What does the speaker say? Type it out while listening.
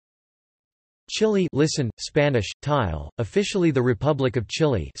Chile, listen, Spanish, tile, officially the Republic of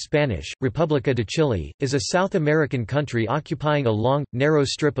Chile, Spanish, República de Chile, is a South American country occupying a long, narrow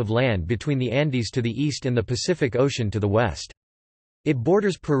strip of land between the Andes to the east and the Pacific Ocean to the west. It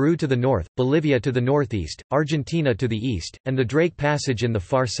borders Peru to the north, Bolivia to the northeast, Argentina to the east, and the Drake Passage in the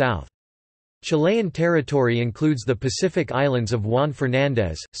far south. Chilean territory includes the Pacific islands of Juan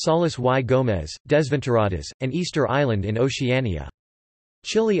Fernández, Salas y Gómez, Desventuradas, and Easter Island in Oceania.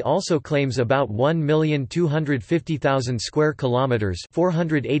 Chile also claims about 1,250,000 square kilometers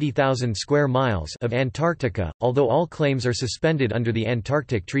 (480,000 square miles) of Antarctica, although all claims are suspended under the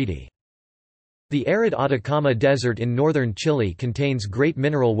Antarctic Treaty. The arid Atacama Desert in northern Chile contains great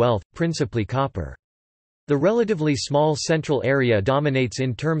mineral wealth, principally copper. The relatively small central area dominates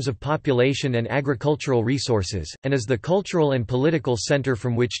in terms of population and agricultural resources, and is the cultural and political center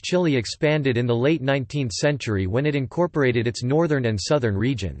from which Chile expanded in the late 19th century when it incorporated its northern and southern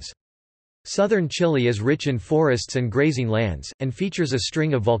regions. Southern Chile is rich in forests and grazing lands, and features a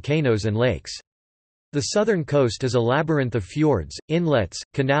string of volcanoes and lakes. The southern coast is a labyrinth of fjords, inlets,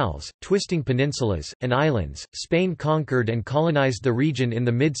 canals, twisting peninsulas, and islands. Spain conquered and colonized the region in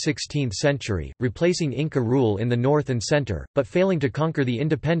the mid-16th century, replacing Inca rule in the north and center, but failing to conquer the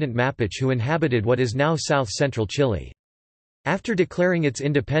independent Mapuche who inhabited what is now south-central Chile. After declaring its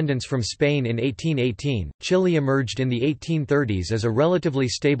independence from Spain in 1818, Chile emerged in the 1830s as a relatively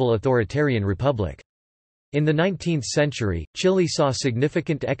stable authoritarian republic. In the 19th century, Chile saw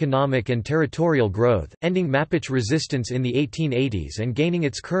significant economic and territorial growth, ending Mapuche resistance in the 1880s and gaining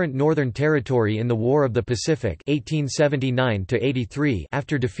its current northern territory in the War of the Pacific 1879–83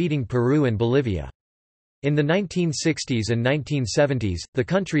 after defeating Peru and Bolivia. In the 1960s and 1970s, the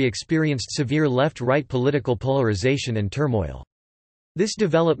country experienced severe left-right political polarization and turmoil. This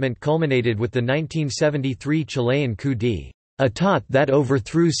development culminated with the 1973 Chilean coup d'état that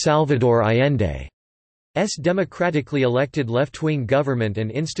overthrew Salvador Allende's democratically elected left-wing government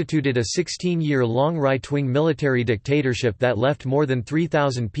and instituted a 16-year-long right-wing military dictatorship that left more than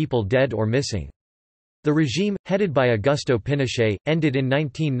 3,000 people dead or missing. The regime, headed by Augusto Pinochet, ended in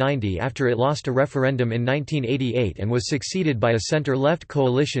 1990 after it lost a referendum in 1988 and was succeeded by a center-left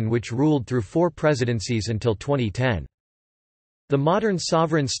coalition which ruled through 4 presidencies until 2010. The modern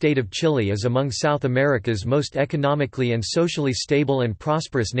sovereign state of Chile is among South America's most economically and socially stable and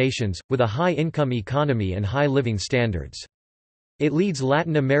prosperous nations, with a high-income economy and high living standards. It leads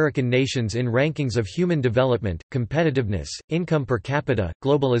Latin American nations in rankings of human development, competitiveness, income per capita,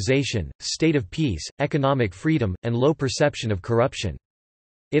 globalization, state of peace, economic freedom, and low perception of corruption.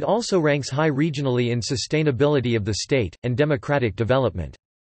 It also ranks high regionally in sustainability of the state, and democratic development.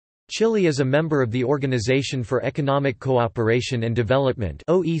 Chile is a member of the Organization for Economic Cooperation and Development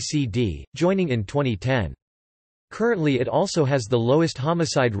 (OECD), joining in 2010. Currently it also has the lowest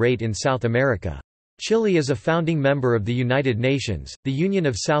homicide rate in South America. Chile is a founding member of the United Nations, the Union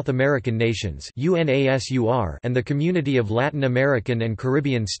of South American Nations (UNASUR), and the Community of Latin American and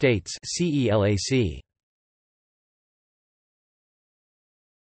Caribbean States (CELAC).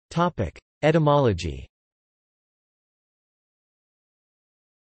 Topic: Etymology.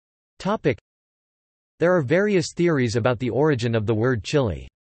 There are various theories about the origin of the word Chile.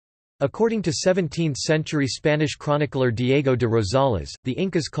 According to 17th-century Spanish chronicler Diego de Rosales, the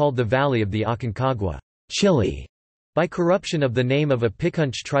Incas called the valley of the Aconcagua, Chile, by corruption of the name of a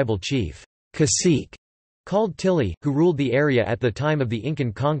Picunch tribal chief, cacique, called Tili, who ruled the area at the time of the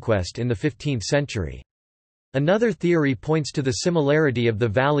Incan conquest in the 15th century. Another theory points to the similarity of the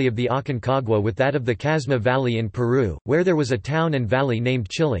valley of the Aconcagua with that of the Casma Valley in Peru, where there was a town and valley named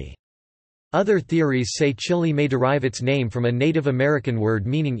Chile. Other theories say Chile may derive its name from a Native American word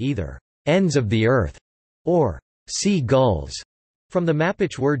meaning either ends of the earth or sea gulls, from the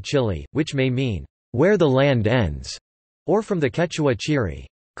Mapuche word Chile, which may mean where the land ends, or from the Quechua chiri,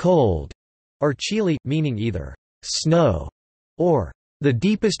 cold, or Chile, meaning either snow or the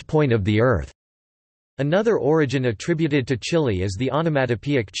deepest point of the earth. Another origin attributed to Chile is the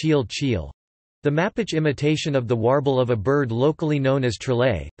onomatopoeic chil chil. The Mapuche imitation of the warble of a bird locally known as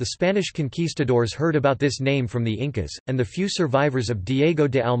trillé. The Spanish conquistadors heard about this name from the Incas, and the few survivors of Diego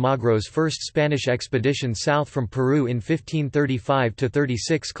de Almagro's first Spanish expedition south from Peru in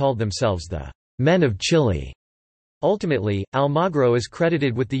 1535–36 called themselves the Men of Chile. Ultimately, Almagro is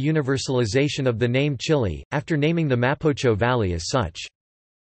credited with the universalization of the name Chile, after naming the Mapocho Valley as such.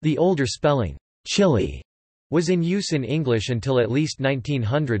 The older spelling, Chile, was in use in English until at least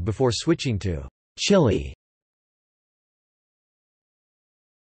 1900 before switching to Chile.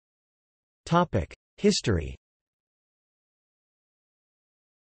 History.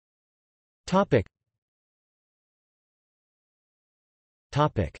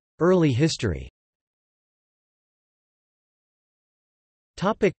 Early history.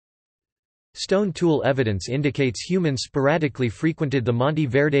 Stone tool evidence indicates humans sporadically frequented the Monte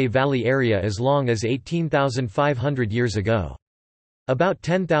Verde Valley area as long as 18,500 years ago. About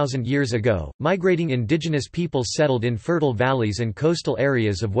 10,000 years ago, migrating indigenous peoples settled in fertile valleys and coastal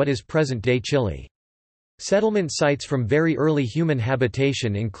areas of what is present-day Chile. Settlement sites from very early human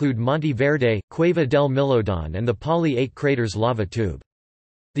habitation include Monte Verde, Cueva del Milodon and the Pali 8 craters lava tube.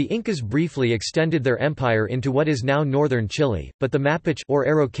 The Incas briefly extended their empire into what is now northern Chile, but the Mapuche or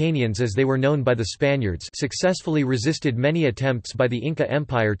Araucanians as they were known by the Spaniards successfully resisted many attempts by the Inca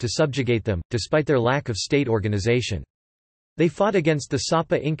Empire to subjugate them, despite their lack of state organization. They fought against the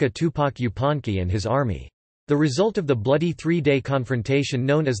Sapa Inca Tupac Yupanqui and his army. The result of the bloody three-day confrontation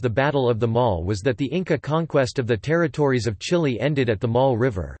known as the Battle of the Maule was that the Inca conquest of the territories of Chile ended at the Maule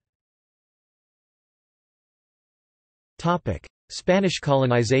River. Spanish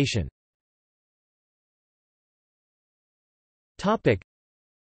colonization.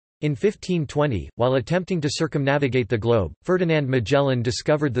 In 1520, while attempting to circumnavigate the globe, Ferdinand Magellan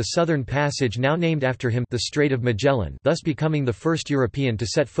discovered the southern passage now named after him, the Strait of Magellan, thus becoming the first European to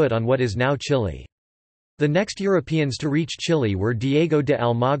set foot on what is now Chile. The next Europeans to reach Chile were Diego de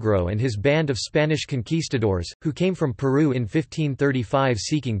Almagro and his band of Spanish conquistadors, who came from Peru in 1535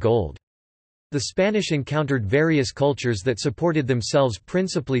 seeking gold. The Spanish encountered various cultures that supported themselves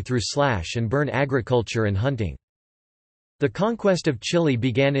principally through slash-and-burn agriculture and hunting. The conquest of Chile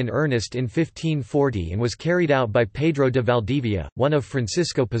began in earnest in 1540 and was carried out by Pedro de Valdivia, one of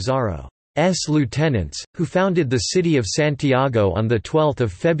Francisco Pizarro's lieutenants, who founded the city of Santiago on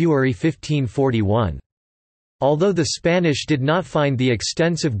 12 February 1541. Although the Spanish did not find the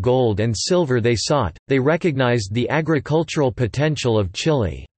extensive gold and silver they sought, they recognized the agricultural potential of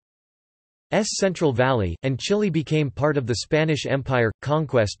Chile's Central Valley, and Chile became part of the Spanish Empire.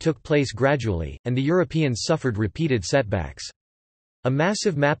 Conquest took place gradually, and the Europeans suffered repeated setbacks. A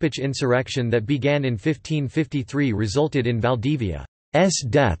massive Mapuche insurrection that began in 1553 resulted in Valdivia's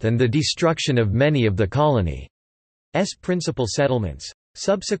death and the destruction of many of the colony's principal settlements.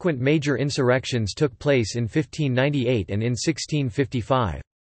 Subsequent major insurrections took place in 1598 and in 1655.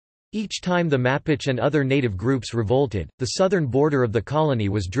 Each time the Mapuche and other native groups revolted, the southern border of the colony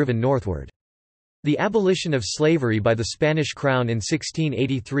was driven northward. The abolition of slavery by the Spanish crown in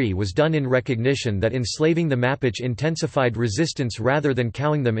 1683 was done in recognition that enslaving the Mapuche intensified resistance rather than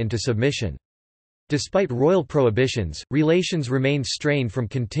cowing them into submission. Despite royal prohibitions, relations remained strained from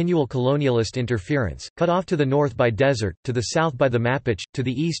continual colonialist interference, cut off to the north by desert, to the south by the Mapuche, to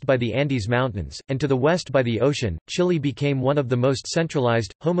the east by the Andes Mountains, and to the west by the ocean. Chile became one of the most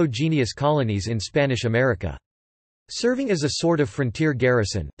centralized, homogeneous colonies in Spanish America. Serving as a sort of frontier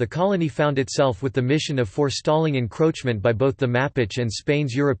garrison, the colony found itself with the mission of forestalling encroachment by both the Mapuche and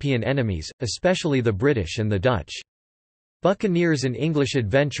Spain's European enemies, especially the British and the Dutch. Buccaneers and English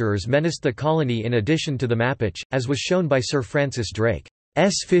adventurers menaced the colony in addition to the Mapuche, as was shown by Sir Francis Drake's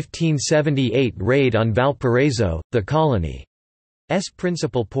 1578 raid on Valparaiso, the colony's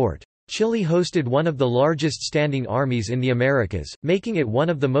principal port. Chile hosted one of the largest standing armies in the Americas, making it one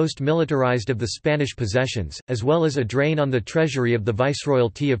of the most militarized of the Spanish possessions, as well as a drain on the treasury of the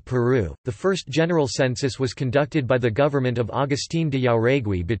Viceroyalty of Peru. The first general census was conducted by the government of Agustín de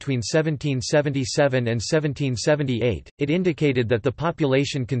Jauregui between 1777 and 1778. It indicated that the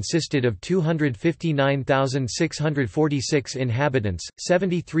population consisted of 259,646 inhabitants,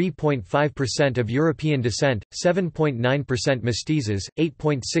 73.5% of European descent, 7.9% mestizos,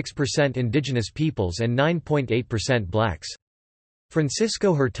 8.6% indigenous peoples and 9.8% blacks.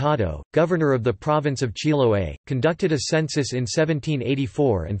 Francisco Hurtado, governor of the province of Chiloé, conducted a census in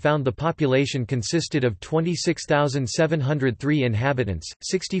 1784 and found the population consisted of 26,703 inhabitants,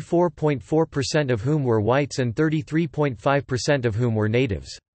 64.4% of whom were whites and 33.5% of whom were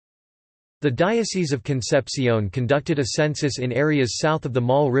natives. The Diocese of Concepcion conducted a census in areas south of the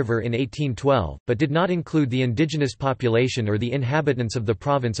Maule River in 1812, but did not include the indigenous population or the inhabitants of the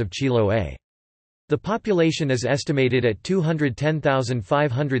province of Chiloé. The population is estimated at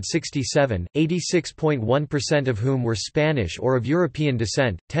 210,567, 86.1% of whom were Spanish or of European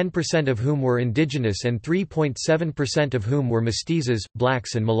descent, 10% of whom were indigenous and 3.7% of whom were mestizos,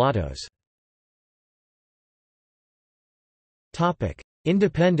 blacks and mulattoes.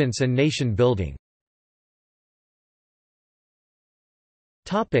 Independence and nation building.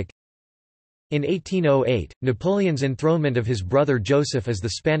 In 1808, Napoleon's enthronement of his brother Joseph as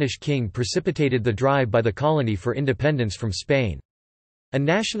the Spanish king precipitated the drive by the colony for independence from Spain. A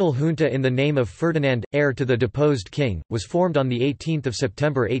national junta in the name of Ferdinand, heir to the deposed king, was formed on 18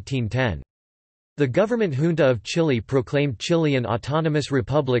 September 1810. The government junta of Chile proclaimed Chile an autonomous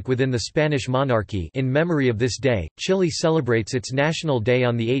republic within the Spanish monarchy. In memory of this day, Chile celebrates its National Day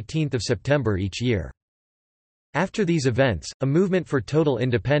on 18 September each year. After these events, a movement for total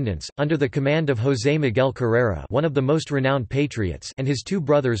independence, under the command of José Miguel Carrera, one of the most renowned patriots, and his two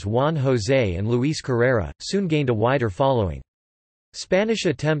brothers Juan José and Luis Carrera, soon gained a wider following. Spanish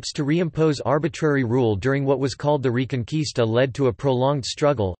attempts to reimpose arbitrary rule during what was called the Reconquista led to a prolonged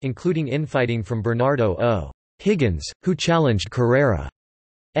struggle, including infighting from Bernardo O'Higgins, who challenged Carrera's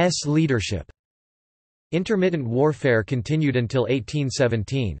leadership. Intermittent warfare continued until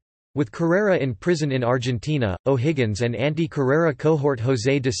 1817. With Carrera in prison in Argentina, O'Higgins and anti-Carrera cohort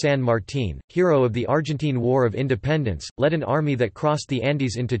José de San Martín, hero of the Argentine War of Independence, led an army that crossed the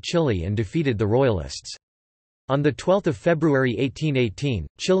Andes into Chile and defeated the Royalists. On 12 February 1818,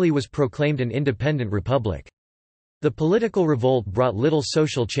 Chile was proclaimed an independent republic. The political revolt brought little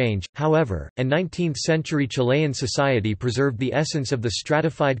social change, however, and 19th-century Chilean society preserved the essence of the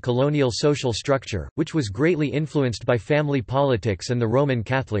stratified colonial social structure, which was greatly influenced by family politics and the Roman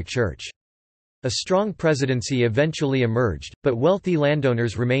Catholic Church. A strong presidency eventually emerged, but wealthy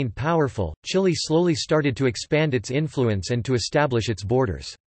landowners remained powerful. Chile slowly started to expand its influence and to establish its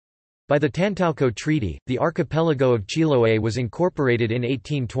borders. By the Tantauco Treaty, the archipelago of Chiloé was incorporated in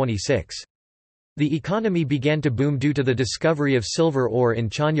 1826. The economy began to boom due to the discovery of silver ore in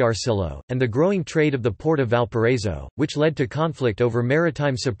Chañarcillo, and the growing trade of the port of Valparaiso, which led to conflict over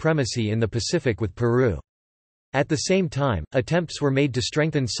maritime supremacy in the Pacific with Peru. At the same time, attempts were made to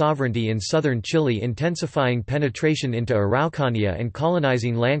strengthen sovereignty in southern Chile, intensifying penetration into Araucania and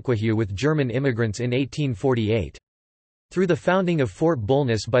colonizing Lanquihue with German immigrants in 1848. Through the founding of Fort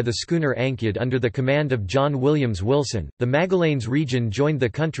Bulnes by the schooner Ancud under the command of John Williams Wilson, the Magallanes region joined the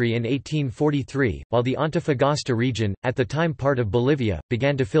country in 1843, while the Antofagasta region, at the time part of Bolivia,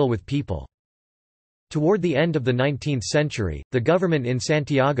 began to fill with people. Toward the end of the 19th century, the government in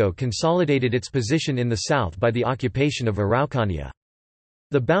Santiago consolidated its position in the south by the occupation of Araucania.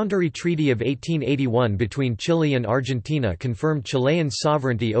 The Boundary Treaty of 1881 between Chile and Argentina confirmed Chilean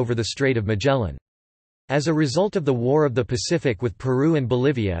sovereignty over the Strait of Magellan. As a result of the War of the Pacific with Peru and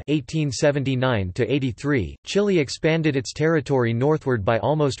Bolivia 1879–83, Chile expanded its territory northward by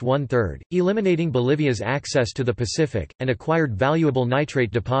almost one-third, eliminating Bolivia's access to the Pacific, and acquired valuable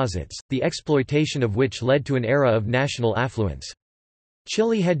nitrate deposits, the exploitation of which led to an era of national affluence.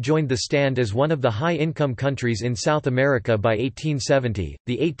 Chile had joined the stand as one of the high-income countries in South America by 1870.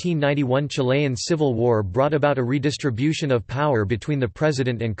 The 1891 Chilean Civil War brought about a redistribution of power between the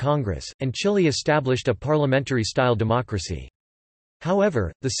president and Congress, and Chile established a parliamentary-style democracy.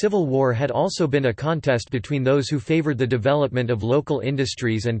 However, the Civil War had also been a contest between those who favored the development of local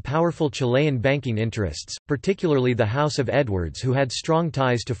industries and powerful Chilean banking interests, particularly the House of Edwards, who had strong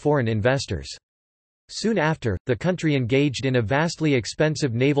ties to foreign investors. Soon after, the country engaged in a vastly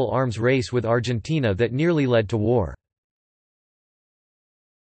expensive naval arms race with Argentina that nearly led to war.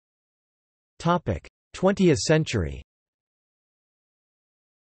 20th century.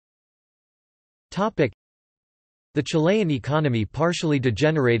 The Chilean economy partially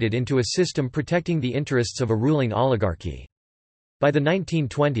degenerated into a system protecting the interests of a ruling oligarchy. By the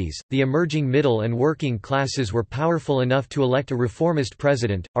 1920s, the emerging middle and working classes were powerful enough to elect a reformist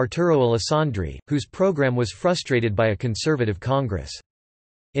president, Arturo Alessandri, whose program was frustrated by a conservative Congress.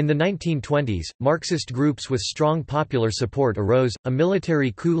 In the 1920s, Marxist groups with strong popular support arose. A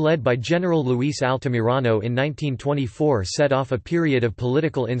military coup led by General Luis Altamirano in 1924 set off a period of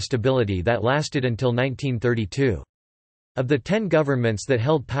political instability that lasted until 1932. Of the 10 governments that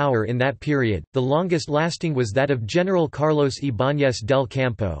held power in that period, the longest-lasting was that of General Carlos Ibáñez del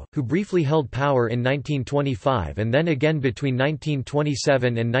Campo, who briefly held power in 1925 and then again between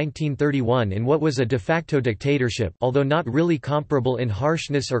 1927 and 1931 in what was a de facto dictatorship, although not really comparable in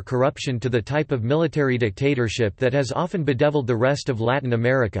harshness or corruption to the type of military dictatorship that has often bedeviled the rest of Latin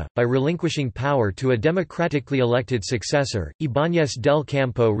America. By relinquishing power to a democratically elected successor, Ibáñez del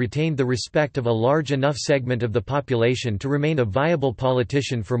Campo retained the respect of a large enough segment of the population to remain a viable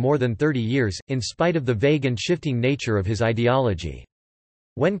politician for more than 30 years, in spite of the vague and shifting nature of his ideology.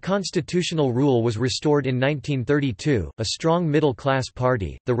 When constitutional rule was restored in 1932, a strong middle-class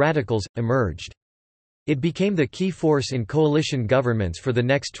party, the Radicals, emerged. It became the key force in coalition governments for the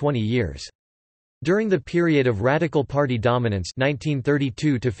next 20 years. During the period of Radical Party dominance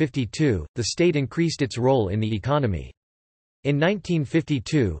 1932–52, the state increased its role in the economy. In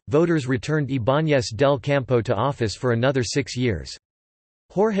 1952, voters returned Ibáñez del Campo to office for another 6 years.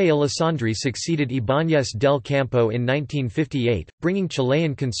 Jorge Alessandri succeeded Ibáñez del Campo in 1958, bringing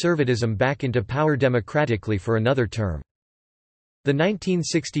Chilean conservatism back into power democratically for another term. The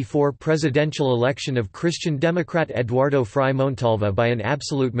 1964 presidential election of Christian Democrat Eduardo Frei Montalva by an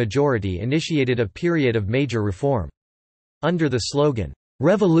absolute majority initiated a period of major reform. Under the slogan,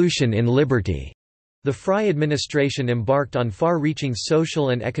 "Revolution in Liberty," the Frei administration embarked on far-reaching social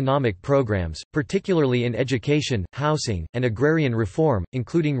and economic programs, particularly in education, housing, and agrarian reform,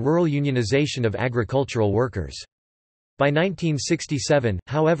 including rural unionization of agricultural workers. By 1967,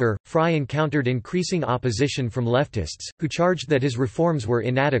 however, Frei encountered increasing opposition from leftists, who charged that his reforms were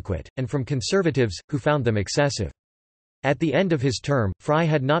inadequate, and from conservatives, who found them excessive. At the end of his term, Frei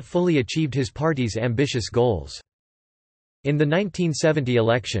had not fully achieved his party's ambitious goals. In the 1970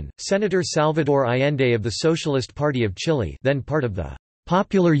 election, Senator Salvador Allende of the Socialist Party of Chile, then part of the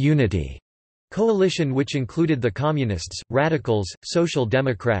Popular Unity coalition, which included the Communists, Radicals, Social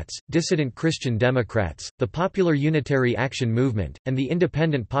Democrats, Dissident Christian Democrats, the Popular Unitary Action Movement, and the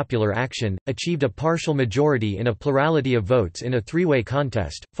Independent Popular Action, achieved a partial majority in a plurality of votes in a three-way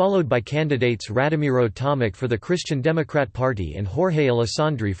contest, followed by candidates Radimiro Tomic for the Christian Democrat Party and Jorge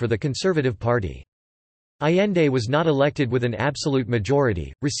Alessandri for the Conservative Party. Allende was not elected with an absolute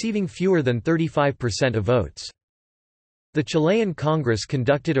majority, receiving fewer than 35% of votes. The Chilean Congress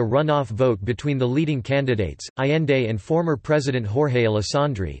conducted a runoff vote between the leading candidates, Allende and former President Jorge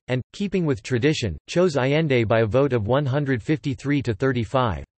Alessandri, and, keeping with tradition, chose Allende by a vote of 153 to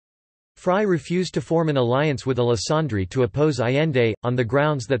 35. Frei refused to form an alliance with Alessandri to oppose Allende, on the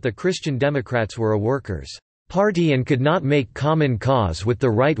grounds that the Christian Democrats were a workers' party and could not make common cause with the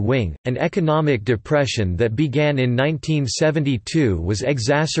right wing. An economic depression that began in 1972 was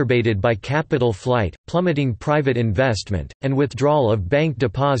exacerbated by capital flight, plummeting private investment, and withdrawal of bank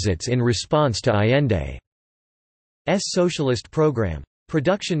deposits in response to Allende's socialist program.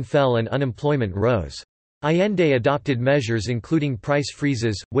 Production fell and unemployment rose. Allende adopted measures including price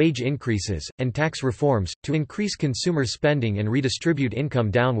freezes, wage increases, and tax reforms, to increase consumer spending and redistribute income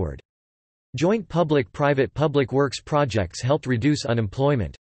downward. Joint public-private public works projects helped reduce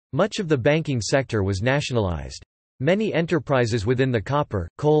unemployment. Much of the banking sector was nationalized. Many enterprises within the copper,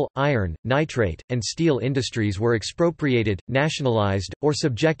 coal, iron, nitrate, and steel industries were expropriated, nationalized, or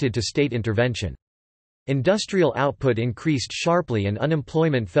subjected to state intervention. Industrial output increased sharply and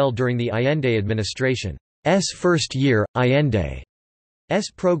unemployment fell during the Allende administration's first year. Allende's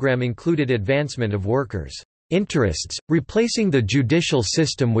program included advancement of workers' interests, replacing the judicial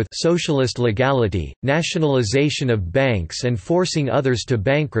system with socialist legality, nationalization of banks and forcing others to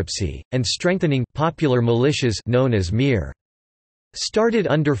bankruptcy, and strengthening popular militias known as MIR. Started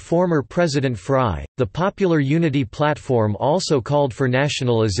under former President Frei, the Popular Unity Platform also called for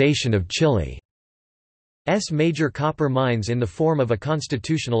nationalization of Chile's major copper mines in the form of a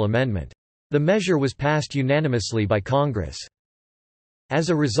constitutional amendment. The measure was passed unanimously by Congress. As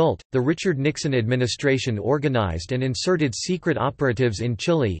a result, the Richard Nixon administration organized and inserted secret operatives in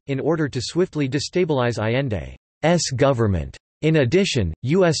Chile, in order to swiftly destabilize Allende's government. In addition,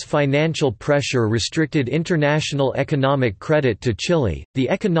 U.S. financial pressure restricted international economic credit to Chile. The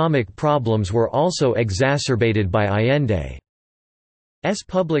economic problems were also exacerbated by Allende's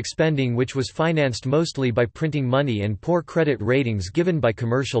public spending, which was financed mostly by printing money and poor credit ratings given by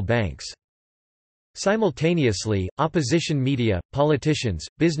commercial banks. Simultaneously, opposition media, politicians,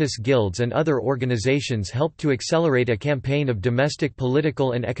 business guilds and other organizations helped to accelerate a campaign of domestic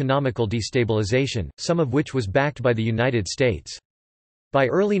political and economical destabilization, some of which was backed by the United States. By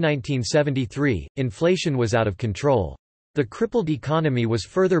early 1973, inflation was out of control. The crippled economy was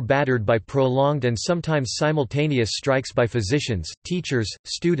further battered by prolonged and sometimes simultaneous strikes by physicians, teachers,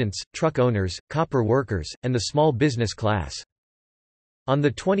 students, truck owners, copper workers, and the small business class. On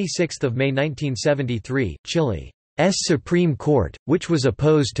 26 May 1973, Chile's Supreme Court, which was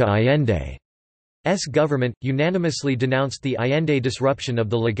opposed to Allende's government, unanimously denounced the Allende disruption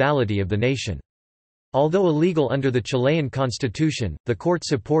of the legality of the nation. Although illegal under the Chilean constitution, the court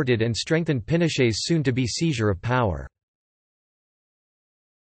supported and strengthened Pinochet's soon-to-be seizure of power.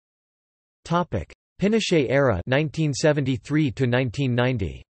 Pinochet era 1973 to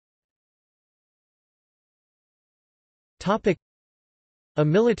 1990. A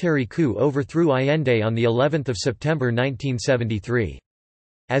military coup overthrew Allende on the 11th of September 1973.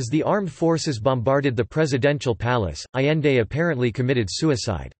 As the armed forces bombarded the presidential palace, Allende apparently committed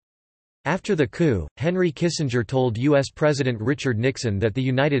suicide. After the coup, Henry Kissinger told U.S. President Richard Nixon that the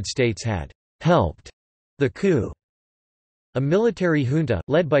United States had helped the coup. A military junta,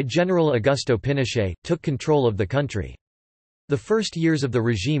 led by General Augusto Pinochet, took control of the country. The first years of the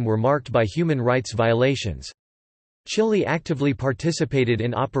regime were marked by human rights violations. Chile actively participated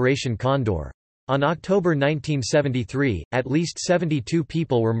in Operation Condor. On October 1973, at least 72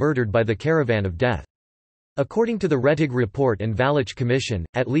 people were murdered by the Caravan of Death. According to the Rettig Report and Valich Commission,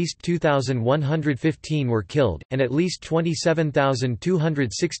 at least 2,115 were killed, and at least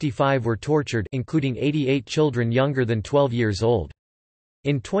 27,265 were tortured, including 88 children younger than 12 years old.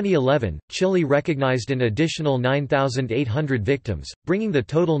 In 2011, Chile recognized an additional 9,800 victims, bringing the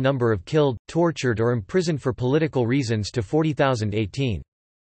total number of killed, tortured or imprisoned for political reasons to 40,018.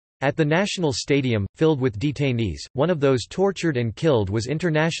 At the National Stadium, filled with detainees, one of those tortured and killed was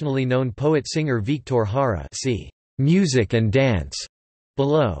internationally known poet-singer Victor Jara, see Music and Dance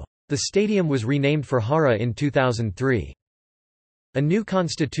below. The stadium was renamed for Jara in 2003. A new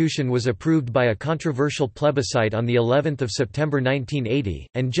constitution was approved by a controversial plebiscite on the 11th of September 1980,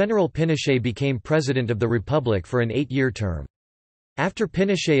 and General Pinochet became president of the republic for an 8-year term. After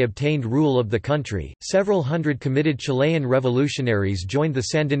Pinochet obtained rule of the country, several hundred committed Chilean revolutionaries joined the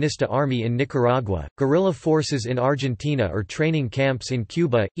Sandinista army in Nicaragua, guerrilla forces in Argentina or training camps in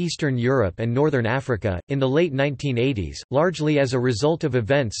Cuba, Eastern Europe and Northern Africa. In the late 1980s, largely as a result of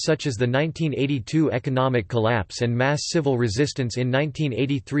events such as the 1982 economic collapse and mass civil resistance in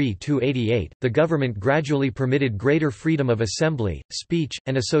 1983–88, the government gradually permitted greater freedom of assembly, speech,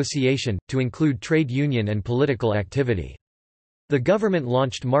 and association, to include trade union and political activity. The government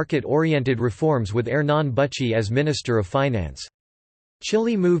launched market-oriented reforms with Hernán Bucci as Minister of Finance.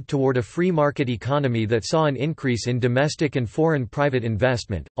 Chile moved toward a free market economy that saw an increase in domestic and foreign private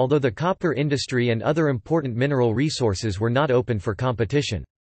investment, although the copper industry and other important mineral resources were not open for competition.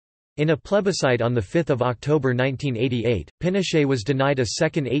 In a plebiscite on 5 October 1988, Pinochet was denied a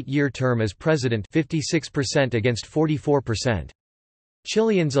second 8-year term as president, 56% against 44%.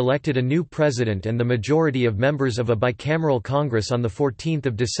 Chileans elected a new president and the majority of members of a bicameral Congress on 14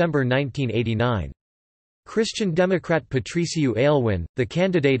 December 1989. Christian Democrat Patriciu Aylwin, the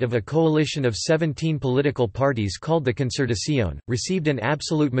candidate of a coalition of 17 political parties called the Concertación, received an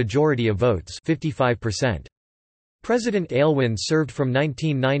absolute majority of votes, 55%. President Aylwin served from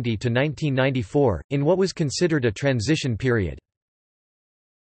 1990 to 1994, in what was considered a transition period.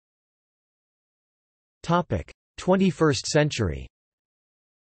 21st century.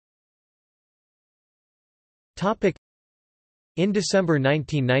 In December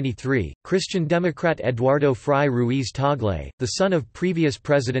 1993, Christian Democrat Eduardo Frei Ruiz Tagle, the son of previous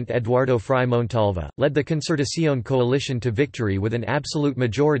President Eduardo Frei Montalva, led the Concertación coalition to victory with an absolute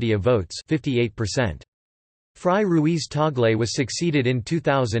majority of votes, 58%. Frei Ruiz Tagle was succeeded in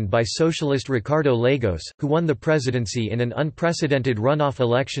 2000 by socialist Ricardo Lagos, who won the presidency in an unprecedented runoff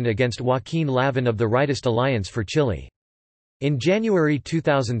election against Joaquín Lavín of the Rightist Alliance for Chile. In January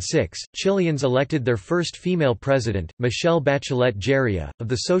 2006, Chileans elected their first female president, Michelle Bachelet Gerria, of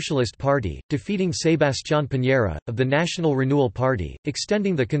the Socialist Party, defeating Sebastián Piñera, of the National Renewal Party,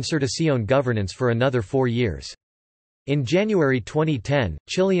 extending the Concertación governance for another 4 years. In January 2010,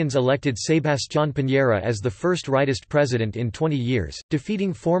 Chileans elected Sebastián Piñera as the first rightist president in 20 years,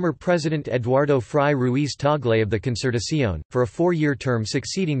 defeating former President Eduardo Frei Ruiz Tagle of the Concertación, for a 4-year term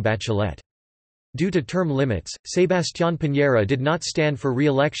succeeding Bachelet. Due to term limits, Sebastián Piñera did not stand for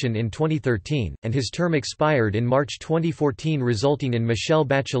re-election in 2013, and his term expired in March 2014, resulting in Michelle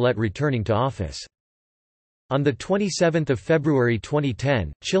Bachelet returning to office. On 27 February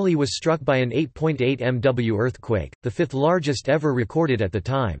 2010, Chile was struck by an 8.8 MW earthquake, the fifth largest ever recorded at the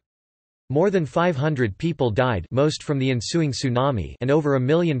time. More than 500 people died, most from the ensuing tsunami, and over 1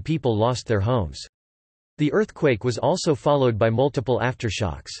 million people lost their homes. The earthquake was also followed by multiple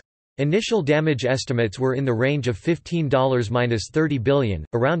aftershocks. Initial damage estimates were in the range of $15–30 billion,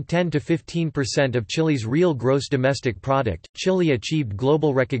 around 10 to 15% of Chile's real gross domestic product. Chile achieved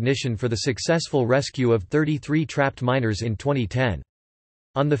global recognition for the successful rescue of 33 trapped miners in 2010.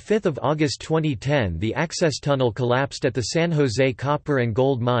 On 5 August 2010, the access tunnel collapsed at the San Jose copper and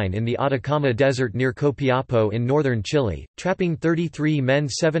gold mine in the Atacama Desert near Copiapó in northern Chile, trapping 33 men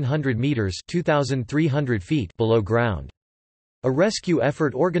 700 meters (2,300 feet) below ground. A rescue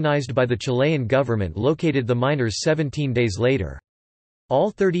effort organized by the Chilean government located the miners 17 days later.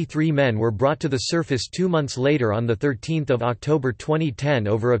 All 33 men were brought to the surface 2 months later on 13 October 2010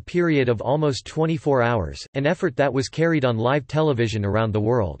 over a period of almost 24 hours, an effort that was carried on live television around the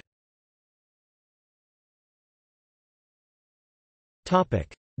world.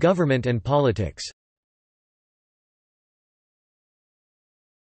 Government and politics.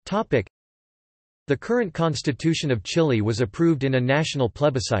 The current constitution of Chile was approved in a national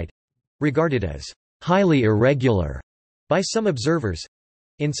plebiscite—regarded as highly irregular by some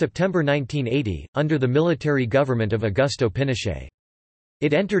observers—in September 1980, under the military government of Augusto Pinochet.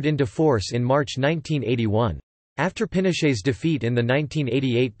 It entered into force in March 1981. After Pinochet's defeat in the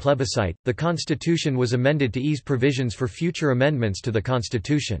 1988 plebiscite, the constitution was amended to ease provisions for future amendments to the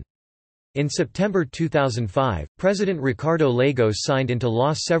constitution. In September 2005, President Ricardo Lagos signed into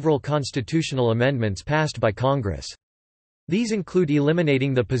law several constitutional amendments passed by Congress. These include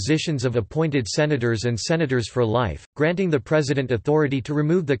eliminating the positions of appointed senators and senators for life, granting the president authority to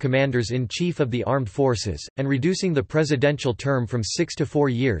remove the commanders-in-chief of the armed forces, and reducing the presidential term from 6 to 4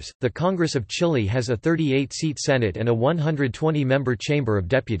 years. The Congress of Chile has a 38-seat Senate and a 120-member Chamber of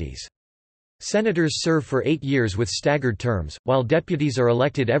Deputies. Senators serve for 8 years with staggered terms, while deputies are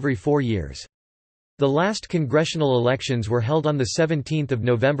elected every 4 years. The last congressional elections were held on 17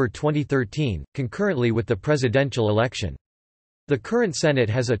 November 2013, concurrently with the presidential election. The current Senate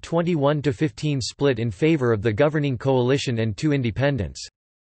has a 21-15 split in favor of the governing coalition and 2 independents.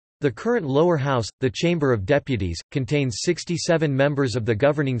 The current lower house, the Chamber of Deputies, contains 67 members of the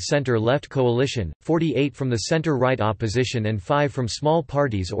governing center-left coalition, 48 from the center-right opposition and 5 from small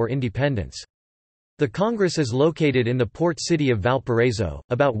parties or independents. The Congress is located in the port city of Valparaiso,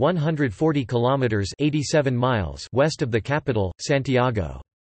 about 140 kilometers (87 miles) west of the capital, Santiago.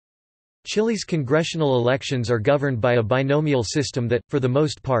 Chile's congressional elections are governed by a binomial system that, for the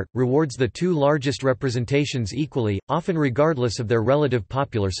most part, rewards the 2 largest representations equally, often regardless of their relative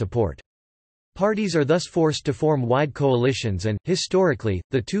popular support. Parties are thus forced to form wide coalitions and, historically,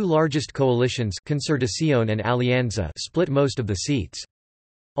 the 2 largest coalitions, Concertación and Alianza, split most of the seats.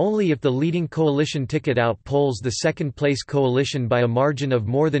 Only if the leading coalition ticket outpolls the second-place coalition by a margin of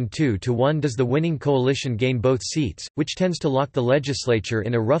more than 2 to 1 does the winning coalition gain both seats, which tends to lock the legislature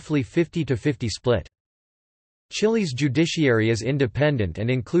in a roughly 50-50 split. Chile's judiciary is independent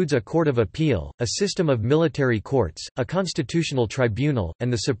and includes a court of appeal, a system of military courts, a constitutional tribunal,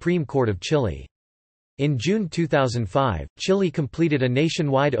 and the Supreme Court of Chile. In June 2005, Chile completed a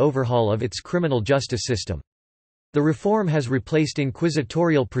nationwide overhaul of its criminal justice system. The reform has replaced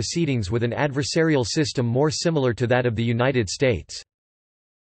inquisitorial proceedings with an adversarial system more similar to that of the United States.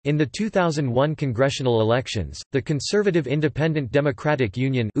 In the 2001 congressional elections, the Conservative Independent Democratic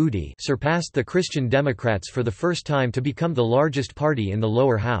Union (UDI) surpassed the Christian Democrats for the first time to become the largest party in the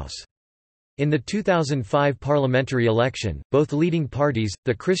lower house. In the 2005 parliamentary election, both leading parties,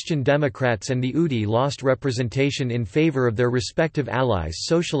 the Christian Democrats and the UDI, lost representation in favor of their respective allies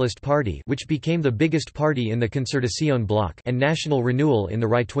Socialist Party, which became the biggest party in the Concertación bloc, and National Renewal in the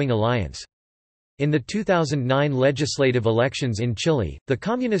right-wing alliance. In the 2009 legislative elections in Chile, the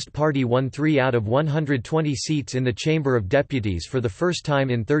Communist Party won 3 out of 120 seats in the Chamber of Deputies for the first time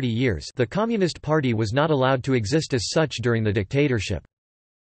in 30 years. The Communist Party was not allowed to exist as such during the dictatorship.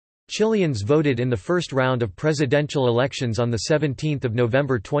 Chileans voted in the first round of presidential elections on 17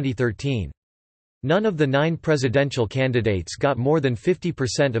 November 2013. None of the 9 presidential candidates got more than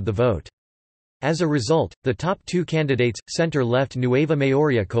 50% of the vote. As a result, the top 2 candidates, center-left Nueva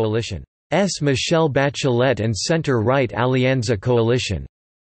Mayoría Coalition Michelle Bachelet and center-right Alianza Coalition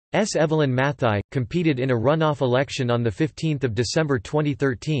Evelyn Matthei, competed in a runoff election on 15 December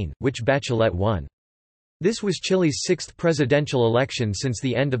 2013, which Bachelet won. This was Chile's 6th presidential election since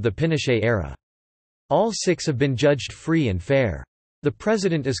the end of the Pinochet era. All 6 have been judged free and fair. The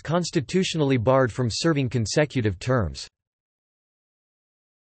president is constitutionally barred from serving consecutive terms.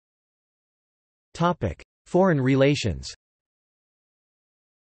 Foreign relations.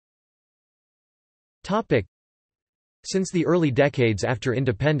 Since the early decades after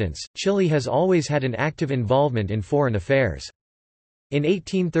independence, Chile has always had an active involvement in foreign affairs. In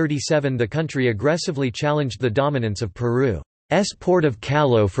 1837 the country aggressively challenged the dominance of Peru's port of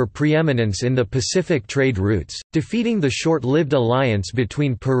Callao for preeminence in the Pacific trade routes, defeating the short-lived alliance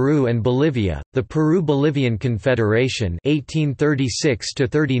between Peru and Bolivia, the Peru-Bolivian Confederation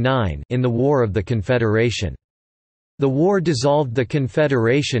 1836–39 in the War of the Confederation. The war dissolved the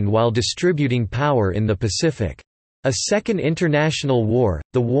Confederation while distributing power in the Pacific. A Second International War,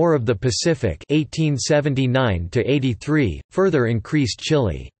 the War of the Pacific 1879–83, further increased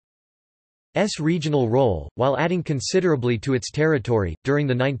Chile's regional role, while adding considerably to its territory. During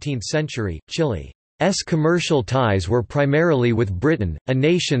the 19th century, Chile's commercial ties were primarily with Britain, a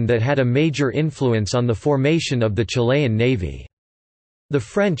nation that had a major influence on the formation of the Chilean Navy. The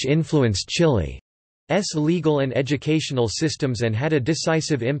French influenced Chile's legal and educational systems and had a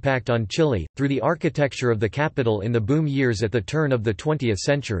decisive impact on Chile, through the architecture of the capital in the boom years at the turn of the 20th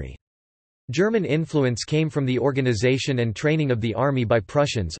century. German influence came from the organization and training of the army by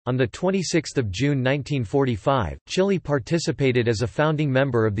Prussians. On 26 June 1945, Chile participated as a founding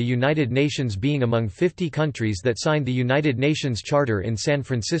member of the United Nations, being among 50 countries that signed the United Nations Charter in San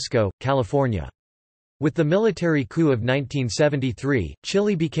Francisco, California. With the military coup of 1973,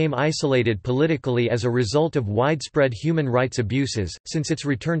 Chile became isolated politically as a result of widespread human rights abuses. Since its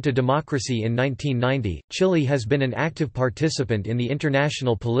return to democracy in 1990, Chile has been an active participant in the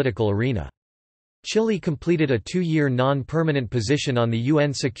international political arena. Chile completed a 2-year non-permanent position on the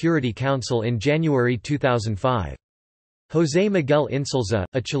UN Security Council in January 2005. José Miguel Insulza,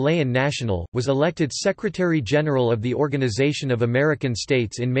 a Chilean national, was elected Secretary-General of the Organization of American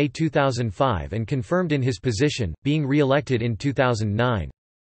States in May 2005 and confirmed in his position, being re-elected in 2009.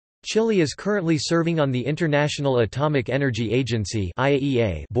 Chile is currently serving on the International Atomic Energy Agency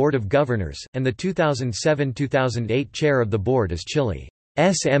 (IAEA) Board of Governors, and the 2007-2008 chair of the board is Chile's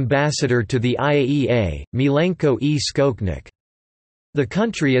ambassador to the IAEA, Milenko E. Skoknik. The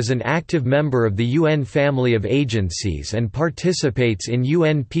country is an active member of the UN family of agencies and participates in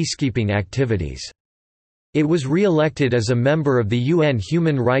UN peacekeeping activities. It was re-elected as a member of the UN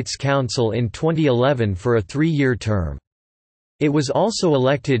Human Rights Council in 2011 for a 3-year term. It was also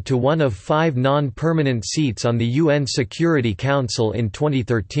elected to one of 5 non-permanent seats on the UN Security Council in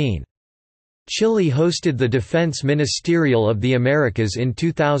 2013. Chile hosted the Defense Ministerial of the Americas in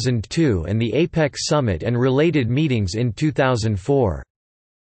 2002 and the APEC Summit and related meetings in 2004.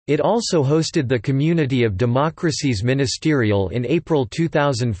 It also hosted the Community of Democracies Ministerial in April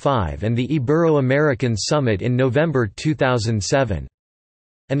 2005 and the Ibero-American Summit in November 2007.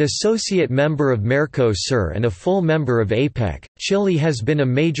 An associate member of Mercosur and a full member of APEC, Chile has been a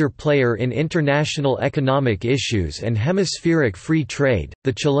major player in international economic issues and hemispheric free trade.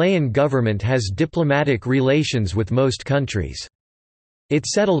 The Chilean government has diplomatic relations with most countries. It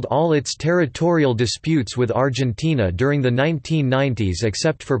settled all its territorial disputes with Argentina during the 1990s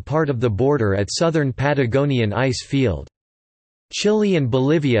except for part of the border at southern Patagonian ice field. Chile and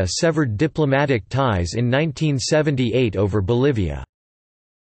Bolivia severed diplomatic ties in 1978 over Bolivia's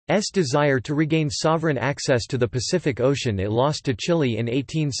desire to regain sovereign access to the Pacific Ocean it lost to Chile in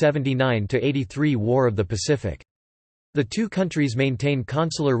 1879–83 War of the Pacific. The two countries maintain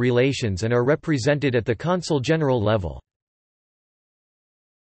consular relations and are represented at the consul general level.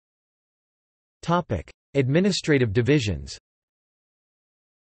 Administrative divisions.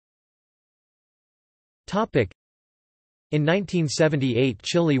 In 1978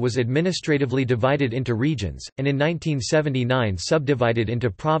 Chile was administratively divided into regions, and in 1979 subdivided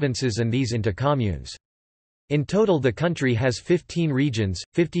into provinces and these into communes. In total the country has 15 regions,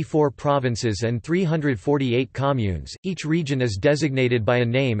 54 provinces and 348 communes. Each region is designated by a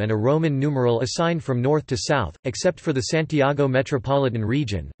name and a Roman numeral assigned from north to south, except for the Santiago Metropolitan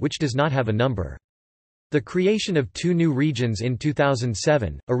Region, which does not have a number. The creation of 2 new regions in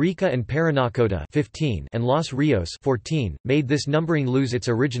 2007, Arica and Parinacota 15 and Los Rios 14, made this numbering lose its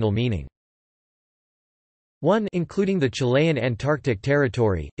original meaning. 1 Including the Chilean Antarctic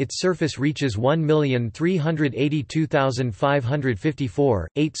Territory, its surface reaches 1,382,554,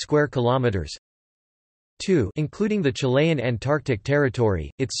 8 square kilometers. 2 Including the Chilean Antarctic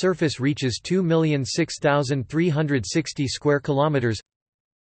Territory, its surface reaches 2,006,360 square kilometers.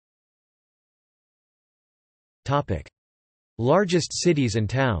 Largest cities and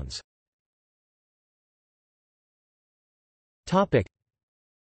towns.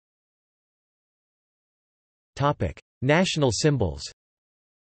 National symbols.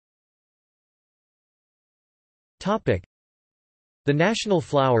 The national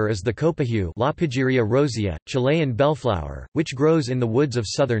flower is the copahue Lapigeria rosea, Chilean bellflower, which grows in the woods of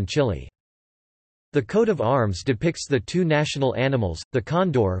southern Chile. The coat of arms depicts the 2 national animals, the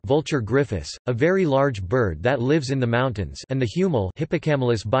condor Vultur gryphus, a very large bird that lives in the mountains, and the huemul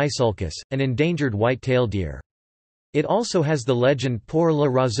Hippocamelus bisulcus, an endangered white-tailed deer. It also has the legend por la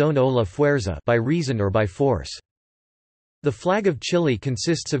razón o la fuerza, by reason or by force. The flag of Chile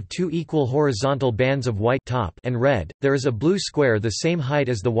consists of 2 equal horizontal bands of white top and red. There is a blue square the same height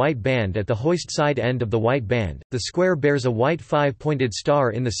as the white band at the hoist side end of the white band. The square bears a white 5-pointed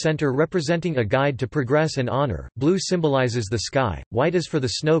star in the center representing a guide to progress and honor. Blue symbolizes the sky, white is for the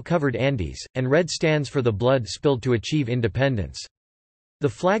snow-covered Andes, and red stands for the blood spilled to achieve independence. The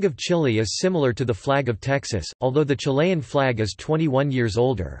flag of Chile is similar to the flag of Texas, although the Chilean flag is 21 years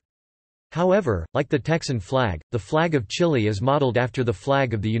older. However, like the Texan flag, the flag of Chile is modeled after the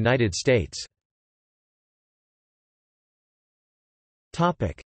flag of the United States.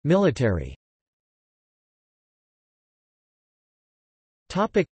 Military.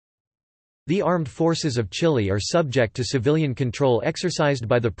 The armed forces of Chile are subject to civilian control exercised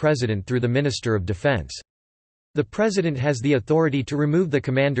by the President through the Minister of Defense. The President has the authority to remove the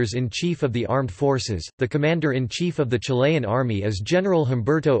Commanders-in-Chief of the Armed Forces. The Commander-in-Chief of the Chilean Army is General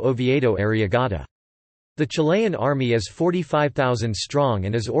Humberto Oviedo Arriagada. The Chilean army is 45,000 strong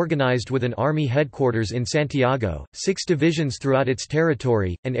and is organized with an army headquarters in Santiago, 6 divisions throughout its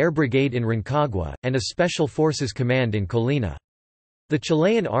territory, an air brigade in Rancagua, and a special forces command in Colina. The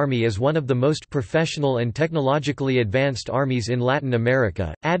Chilean army is one of the most professional and technologically advanced armies in Latin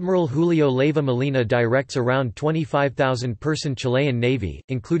America. Admiral Julio Leiva Molina directs around 25,000-person Chilean navy,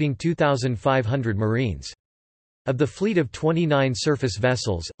 including 2,500 Marines. Of the fleet of 29 surface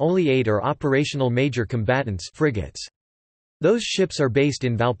vessels, only 8 are operational major combatants frigates. Those ships are based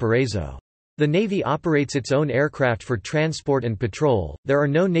in Valparaiso. The Navy operates its own aircraft for transport and patrol. There are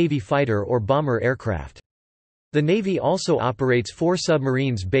no Navy fighter or bomber aircraft. The Navy also operates 4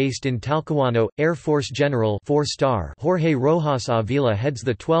 submarines based in Talcahuano. Air Force General 4-star Jorge Rojas Avila heads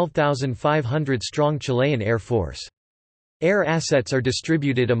the 12,500-strong Chilean Air Force. Air assets are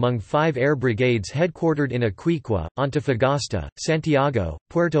distributed among 5 air brigades headquartered in Iquique, Antofagasta, Santiago,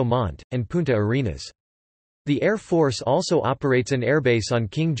 Puerto Montt, and Punta Arenas. The Air Force also operates an airbase on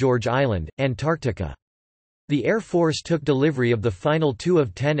King George Island, Antarctica. The Air Force took delivery of the final 2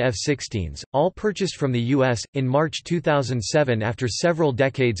 of 10 F-16s, all purchased from the U.S., in March 2007 after several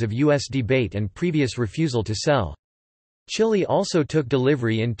decades of U.S. debate and previous refusal to sell. Chile also took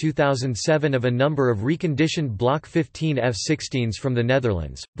delivery in 2007 of a number of reconditioned Block 15 F-16s from the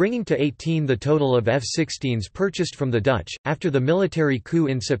Netherlands, bringing to 18 the total of F-16s purchased from the Dutch. After the military coup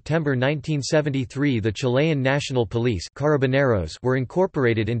in September 1973, the Chilean National Police Carabineros were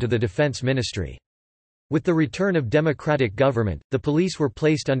incorporated into the Defense Ministry. With the return of democratic government, the police were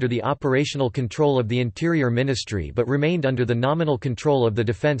placed under the operational control of the Interior Ministry but remained under the nominal control of the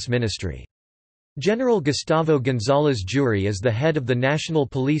Defense Ministry. General Gustavo González Juri is the head of the National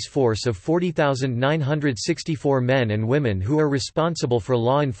Police Force of 40,964 men and women who are responsible for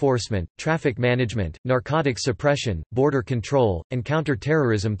law enforcement, traffic management, narcotics suppression, border control, and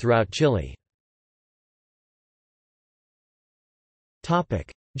counter-terrorism throughout Chile.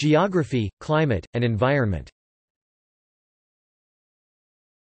 Geography, climate, and environment.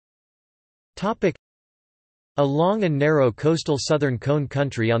 A long and narrow coastal southern cone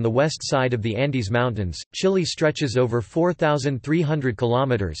country on the west side of the Andes Mountains, Chile stretches over 4,300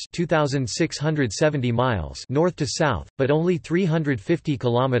 kilometers (2,670 miles) north to south, but only 350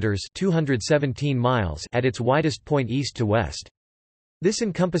 kilometers (217 miles) at its widest point east to west. This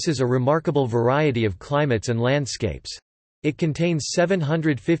encompasses a remarkable variety of climates and landscapes. It contains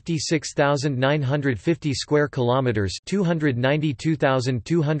 756,950 square kilometers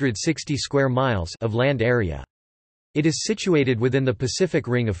 (292,260 square miles) of land area. It is situated within the Pacific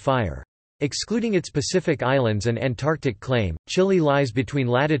Ring of Fire. Excluding its Pacific Islands and Antarctic claim, Chile lies between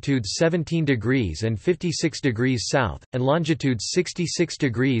latitudes 17 degrees and 56 degrees south, and longitudes 66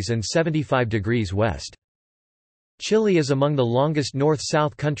 degrees and 75 degrees west. Chile is among the longest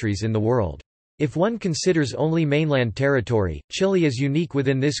north-south countries in the world. If one considers only mainland territory, Chile is unique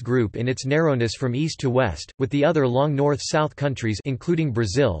within this group in its narrowness from east to west, with the other long north-south countries including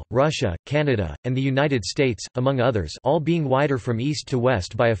Brazil, Russia, Canada, and the United States, among others, all being wider from east to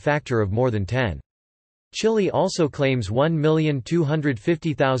west by a factor of more than 10. Chile also claims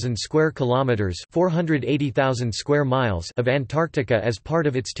 1,250,000 square kilometers (480,000 square miles) of Antarctica as part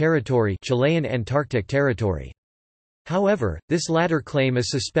of its territory, Chilean Antarctic Territory. However, this latter claim is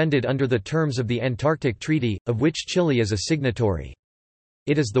suspended under the terms of the Antarctic Treaty, of which Chile is a signatory.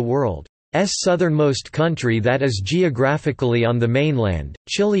 It is the world's southernmost country that is geographically on the mainland.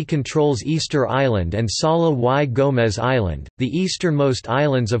 Chile controls Easter Island and Sala y Gómez Island, the easternmost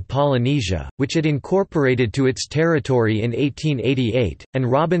islands of Polynesia, which it incorporated to its territory in 1888,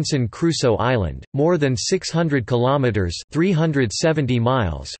 and Robinson Crusoe Island, more than 600 kilometers (370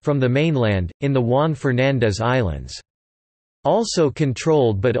 miles) from the mainland, in the Juan Fernández Islands. Also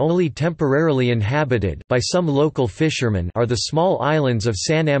controlled but only temporarily inhabited by some local fishermen are the small islands of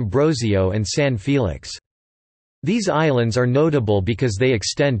San Ambrosio and San Felix. These islands are notable because they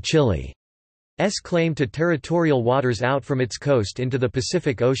extend Chile's claim to territorial waters out from its coast into the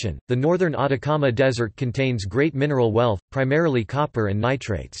Pacific Ocean. The northern Atacama Desert contains great mineral wealth, primarily copper and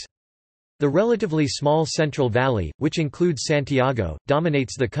nitrates. The relatively small Central Valley, which includes Santiago,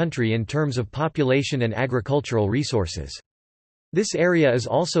 dominates the country in terms of population and agricultural resources. This area is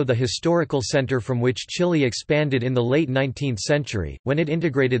also the historical center from which Chile expanded in the late 19th century, when it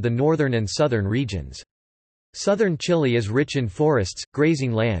integrated the northern and southern regions. Southern Chile is rich in forests,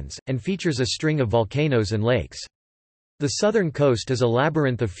 grazing lands, and features a string of volcanoes and lakes. The southern coast is a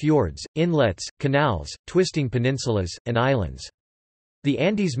labyrinth of fjords, inlets, canals, twisting peninsulas, and islands. The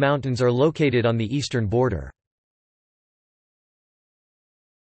Andes Mountains are located on the eastern border.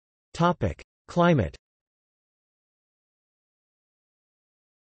 Climate.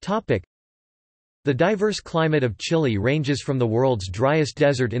 The diverse climate of Chile ranges from the world's driest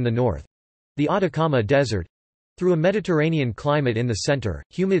desert in the north—the Atacama Desert—through a Mediterranean climate in the center,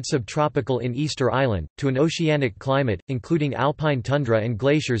 humid subtropical in Easter Island, to an oceanic climate, including alpine tundra and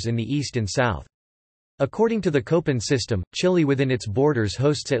glaciers in the east and south. According to the Köppen system, Chile within its borders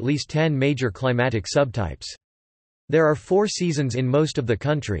hosts at least 10 major climatic subtypes. There are 4 seasons in most of the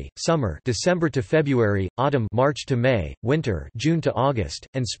country: summer December to February, autumn March to May, winter June to August,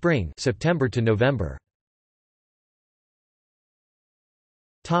 and spring September to November.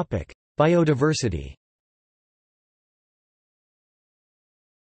 Topic: Biodiversity.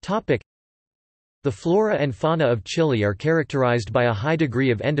 Topic: The flora and fauna of Chile are characterized by a high degree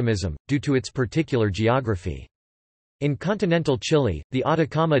of endemism due to its particular geography. In continental Chile, the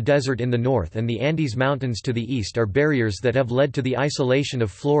Atacama Desert in the north and the Andes Mountains to the east are barriers that have led to the isolation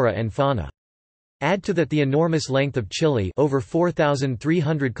of flora and fauna. Add to that the enormous length of Chile, over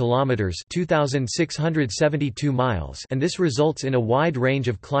 4,300 kilometers (2,672 miles), and this results in a wide range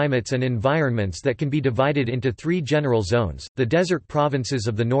of climates and environments that can be divided into 3 general zones: the desert provinces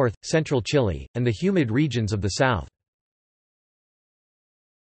of the north, central Chile, and the humid regions of the south.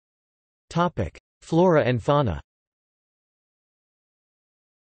 Topic: Flora and fauna.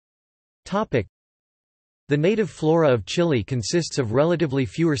 The native flora of Chile consists of relatively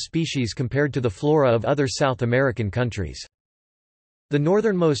fewer species compared to the flora of other South American countries. The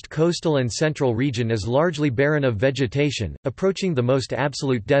northernmost coastal and central region is largely barren of vegetation, approaching the most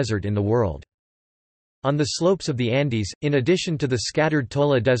absolute desert in the world. On the slopes of the Andes, in addition to the scattered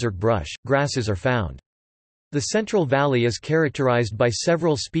Tola desert brush, grasses are found. The Central Valley is characterized by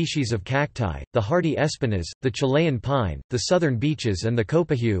several species of cacti, the hardy espinas, the Chilean pine, the southern beeches and the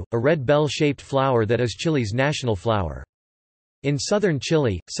copahue, a red bell-shaped flower that is Chile's national flower. In southern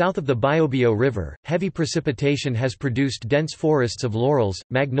Chile, south of the Biobío River, heavy precipitation has produced dense forests of laurels,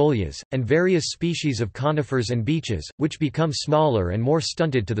 magnolias, and various species of conifers and beeches, which become smaller and more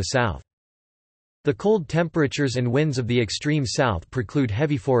stunted to the south. The cold temperatures and winds of the extreme south preclude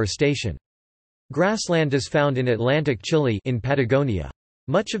heavy forestation. Grassland is found in Atlantic Chile in Patagonia.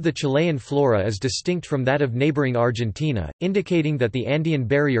 Much of the Chilean flora is distinct from that of neighboring Argentina, indicating that the Andean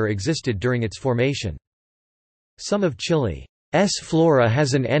barrier existed during its formation. Some of Chile's flora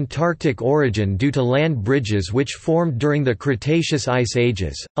has an Antarctic origin due to land bridges which formed during the Cretaceous ice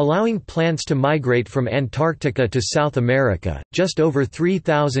ages, allowing plants to migrate from Antarctica to South America. Just over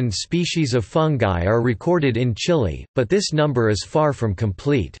 3,000 species of fungi are recorded in Chile, but this number is far from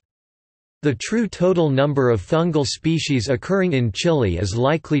complete. The true total number of fungal species occurring in Chile is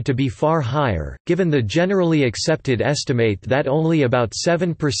likely to be far higher, given the generally accepted estimate that only about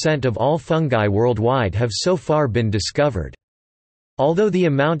 7% of all fungi worldwide have so far been discovered. Although the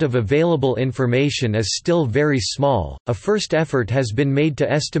amount of available information is still very small, a first effort has been made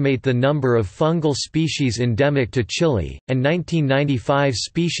to estimate the number of fungal species endemic to Chile, and 1995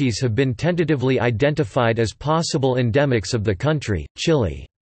 species have been tentatively identified as possible endemics of the country. Chile's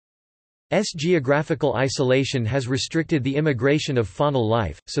geographical isolation has restricted the immigration of faunal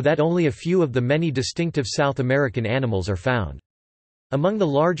life, so that only a few of the many distinctive South American animals are found. Among the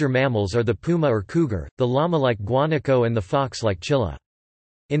larger mammals are the puma or cougar, the llama-like guanaco and the fox-like chilla.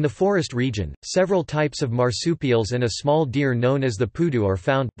 In the forest region, several types of marsupials and a small deer known as the pudu are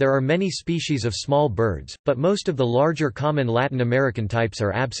found. There are many species of small birds, but most of the larger common Latin American types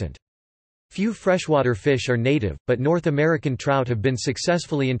are absent. Few freshwater fish are native, but North American trout have been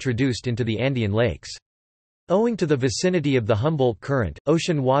successfully introduced into the Andean lakes. Owing to the vicinity of the Humboldt Current,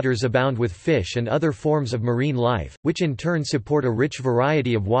 ocean waters abound with fish and other forms of marine life, which in turn support a rich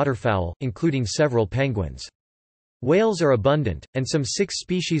variety of waterfowl, including several penguins. Whales are abundant, and some 6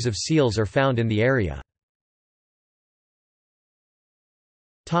 species of seals are found in the area.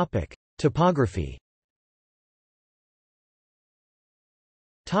 Topography.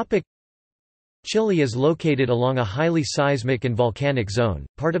 Chile is located along a highly seismic and volcanic zone,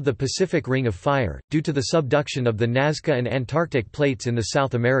 part of the Pacific Ring of Fire, due to the subduction of the Nazca and Antarctic plates in the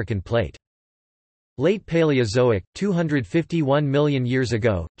South American plate. Late Paleozoic, 251 million years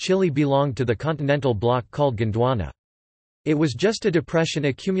ago, Chile belonged to the continental block called Gondwana. It was just a depression.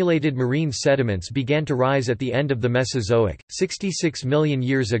 Accumulated marine sediments began to rise at the end of the Mesozoic, 66 million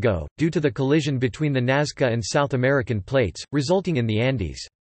years ago, due to the collision between the Nazca and South American plates, resulting in the Andes.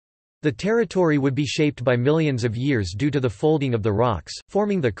 The territory would be shaped by millions of years due to the folding of the rocks,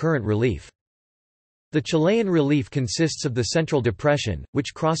 forming the current relief. The Chilean relief consists of the Central Depression,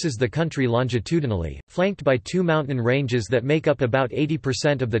 which crosses the country longitudinally, flanked by 2 mountain ranges that make up about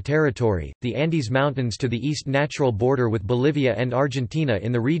 80% of the territory, the Andes Mountains to the east natural border with Bolivia and Argentina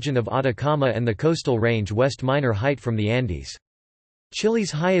in the region of Atacama and the coastal range West Minor Height from the Andes.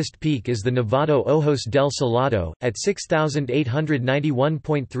 Chile's highest peak is the Nevado Ojos del Salado, at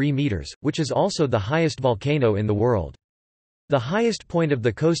 6,891.3 meters, which is also the highest volcano in the world. The highest point of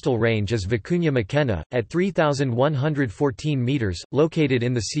the coastal range is Vicuña Maquena, at 3,114 meters, located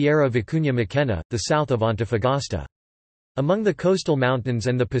in the Sierra Vicuña Maquena, the south of Antofagasta. Among the coastal mountains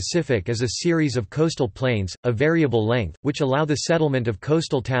and the Pacific is a series of coastal plains, of variable length, which allow the settlement of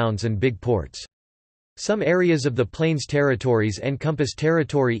coastal towns and big ports. Some areas of the Plains territories encompass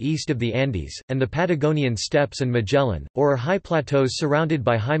territory east of the Andes, and the Patagonian Steppes and Magellan, or are high plateaus surrounded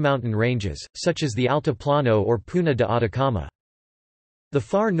by high mountain ranges, such as the Altiplano or Puna de Atacama. The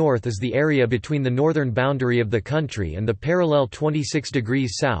far north is the area between the northern boundary of the country and the parallel 26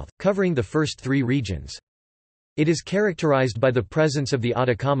 degrees south, covering the first three regions. It is characterized by the presence of the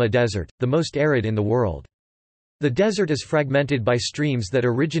Atacama Desert, the most arid in the world. The desert is fragmented by streams that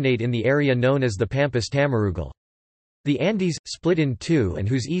originate in the area known as the Pampas Tamarugal. The Andes, split in two and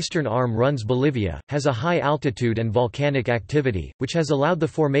whose eastern arm runs Bolivia, has a high altitude and volcanic activity, which has allowed the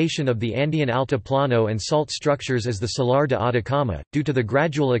formation of the Andean altiplano and salt structures as the Salar de Atacama, due to the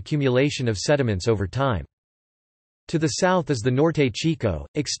gradual accumulation of sediments over time. To the south is the Norte Chico,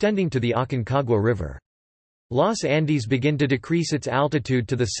 extending to the Aconcagua River. Los Andes begin to decrease its altitude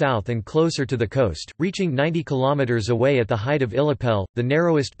to the south and closer to the coast, reaching 90 kilometers away at the height of Illapel, the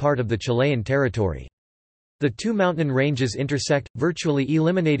narrowest part of the Chilean territory. The two mountain ranges intersect, virtually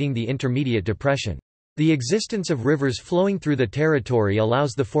eliminating the intermediate depression. The existence of rivers flowing through the territory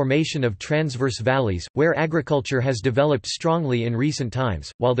allows the formation of transverse valleys, where agriculture has developed strongly in recent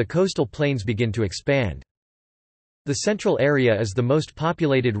times, while the coastal plains begin to expand. The central area is the most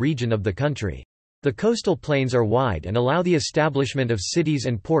populated region of the country. The coastal plains are wide and allow the establishment of cities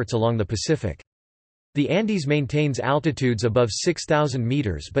and ports along the Pacific. The Andes maintains altitudes above 6,000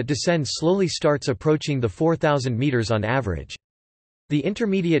 meters but descends slowly, starts approaching the 4,000 meters on average. The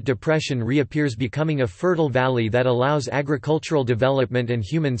intermediate depression reappears, becoming a fertile valley that allows agricultural development and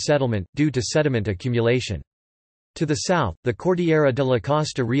human settlement, due to sediment accumulation. To the south, the Cordillera de la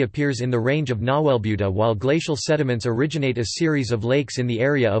Costa reappears in the range of Nahuelbuta, while glacial sediments originate a series of lakes in the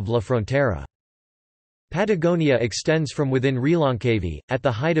area of La Frontera. Patagonia extends from within Reloncaví, at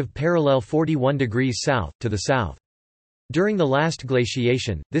the height of parallel 41 degrees south, to the south. During the last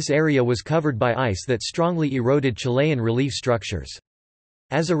glaciation, this area was covered by ice that strongly eroded Chilean relief structures.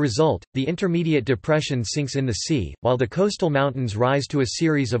 As a result, the intermediate depression sinks in the sea, while the coastal mountains rise to a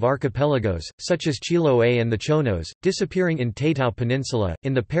series of archipelagos, such as Chiloé and the Chonos, disappearing in Tatao Peninsula,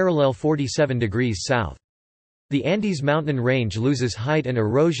 in the parallel 47 degrees south. The Andes mountain range loses height, and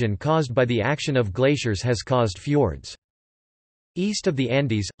erosion caused by the action of glaciers has caused fjords. East of the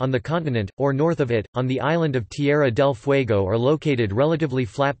Andes, on the continent, or north of it, on the island of Tierra del Fuego are located relatively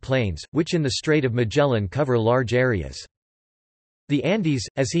flat plains, which in the Strait of Magellan cover large areas. The Andes,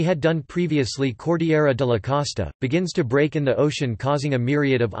 as he had done previously Cordillera de la Costa, begins to break in the ocean, causing a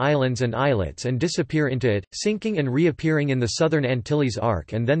myriad of islands and islets and disappear into it, sinking and reappearing in the southern Antilles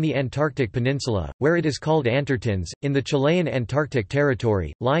arc and then the Antarctic Peninsula, where it is called Antartins, in the Chilean Antarctic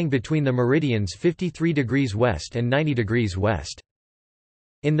Territory, lying between the meridians 53 degrees west and 90 degrees west.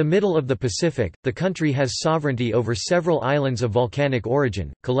 In the middle of the Pacific, the country has sovereignty over several islands of volcanic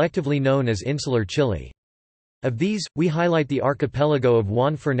origin, collectively known as Insular Chile. Of these, we highlight the archipelago of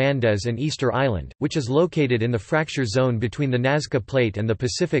Juan Fernández and Easter Island, which is located in the fracture zone between the Nazca Plate and the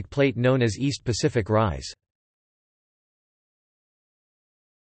Pacific Plate known as East Pacific Rise.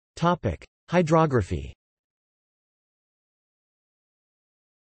 Hydrography.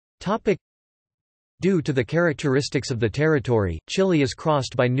 Due to the characteristics of the territory, Chile is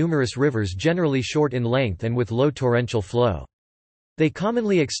crossed by numerous rivers generally short in length and with low torrential flow. They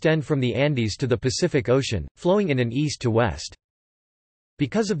commonly extend from the Andes to the Pacific Ocean, flowing in an east to west.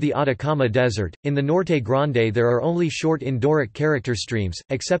 Because of the Atacama Desert, in the Norte Grande there are only short endorheic character streams,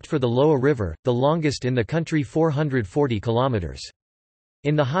 except for the Loa River, the longest in the country 440 kilometers.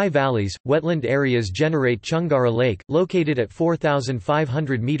 In the high valleys, wetland areas generate Chungara Lake, located at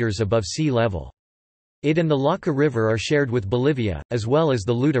 4,500 meters above sea level. It and the Lauca River are shared with Bolivia, as well as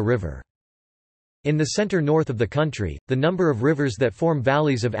the Luta River. In the center north of the country, the number of rivers that form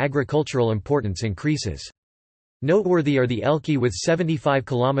valleys of agricultural importance increases. Noteworthy are the Elqui with 75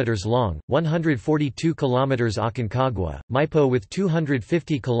 km long, 142 km Aconcagua, Maipo with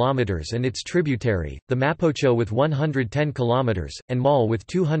 250 km and its tributary, the Mapocho with 110 km, and Mal with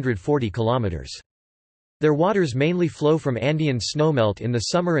 240 km. Their waters mainly flow from Andean snowmelt in the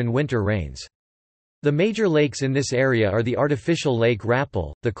summer and winter rains. The major lakes in this area are the artificial Lake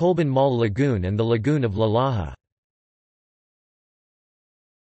Rappel, the Colbún Mal Lagoon and the Lagoon of La Laja.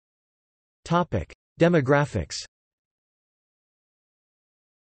 Demographics.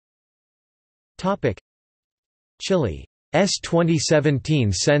 Chile's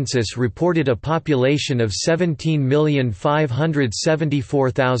 2017 census reported a population of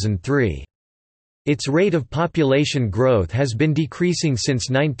 17,574,003. Its rate of population growth has been decreasing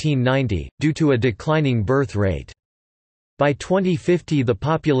since 1990, due to a declining birth rate. By 2050 the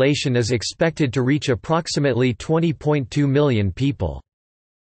population is expected to reach approximately 20.2 million people.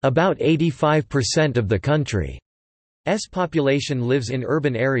 About 85% of the country's population lives in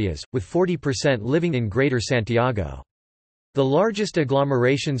urban areas, with 40% living in Greater Santiago. The largest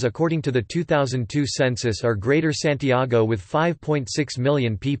agglomerations according to the 2002 census are Greater Santiago with 5.6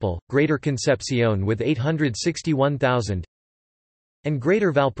 million people, Greater Concepcion with 861,000, and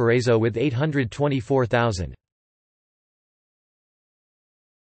Greater Valparaiso with 824,000.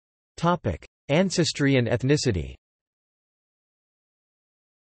 Ancestry and ethnicity.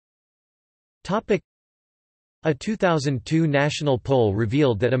 A 2002 national poll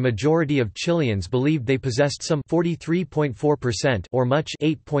revealed that a majority of Chileans believed they possessed some 43.4% or much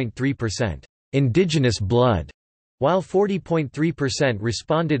 8.3% indigenous blood, while 40.3%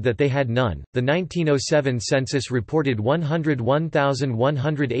 responded that they had none. The 1907 census reported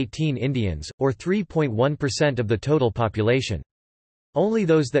 101,118 Indians, or 3.1% of the total population. Only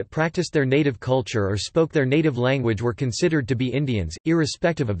those that practiced their native culture or spoke their native language were considered to be Indians,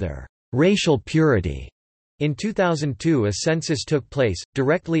 irrespective of their racial purity. In 2002 a census took place,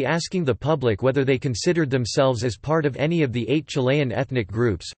 directly asking the public whether they considered themselves as part of any of the 8 Chilean ethnic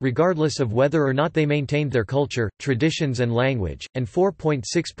groups, regardless of whether or not they maintained their culture, traditions and language, and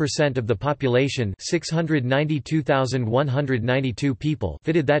 4.6% of the population 692,192 people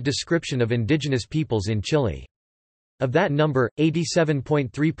fitted that description of indigenous peoples in Chile. Of that number,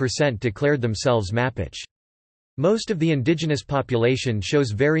 87.3% declared themselves Mapuche. Most of the indigenous population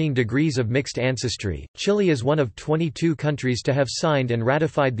shows varying degrees of mixed ancestry. Chile is one of 22 countries to have signed and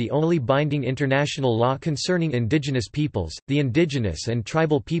ratified the only binding international law concerning indigenous peoples, the Indigenous and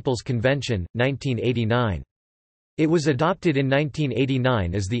Tribal Peoples Convention, 1989. It was adopted in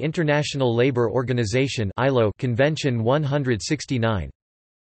 1989 as the International Labour Organization (ILO) Convention 169.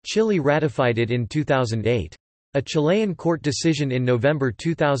 Chile ratified it in 2008. A Chilean court decision in November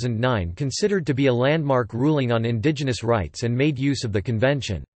 2009 considered to be a landmark ruling on indigenous rights and made use of the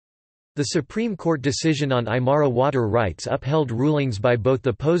convention. The Supreme Court decision on Aymara water rights upheld rulings by both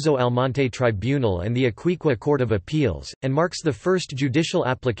the Pozo Almonte Tribunal and the Aquiqua Court of Appeals, and marks the first judicial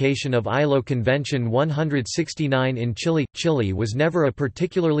application of ILO Convention 169 in Chile. Chile was never a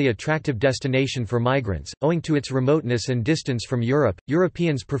particularly attractive destination for migrants, owing to its remoteness and distance from Europe.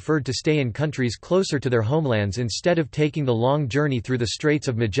 Europeans preferred to stay in countries closer to their homelands instead of taking the long journey through the Straits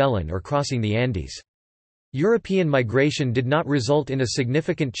of Magellan or crossing the Andes. European migration did not result in a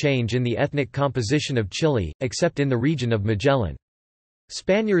significant change in the ethnic composition of Chile, except in the region of Magellan.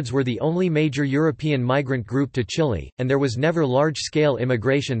 Spaniards were the only major European migrant group to Chile, and there was never large-scale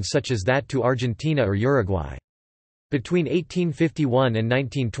immigration such as that to Argentina or Uruguay. Between 1851 and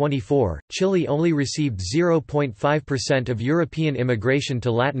 1924, Chile only received 0.5% of European immigration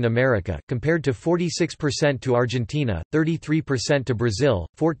to Latin America, compared to 46% to Argentina, 33% to Brazil,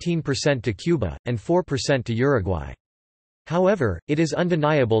 14% to Cuba, and 4% to Uruguay. However, it is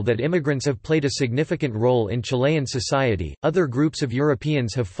undeniable that immigrants have played a significant role in Chilean society. Other groups of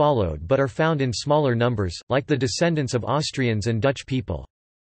Europeans have followed but are found in smaller numbers, like the descendants of Austrians and Dutch people.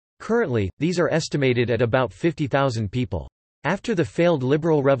 Currently, these are estimated at about 50,000 people. After the failed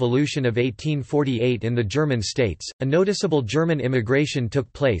liberal revolution of 1848 in the German states, a noticeable German immigration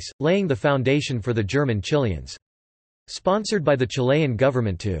took place, laying the foundation for the German Chileans. Sponsored by the Chilean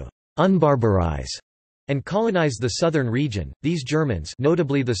government to unbarbarize and colonize the southern region, these Germans,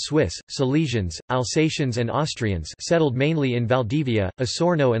 notably the Swiss, Silesians, Alsatians and Austrians, settled mainly in Valdivia,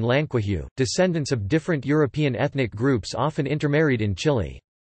 Osorno and Lanquihue. Descendants of different European ethnic groups often intermarried in Chile.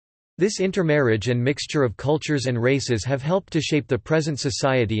 This intermarriage and mixture of cultures and races have helped to shape the present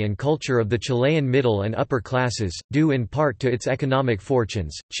society and culture of the Chilean middle and upper classes, due in part to its economic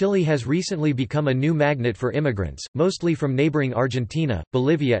fortunes. Chile has recently become a new magnet for immigrants, mostly from neighboring Argentina,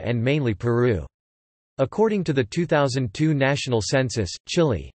 Bolivia, and mainly Peru. According to the 2002 national census,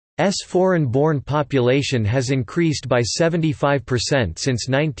 Chile's foreign-born population has increased by 75% since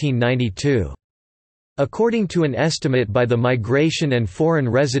 1992. According to an estimate by the Migration and Foreign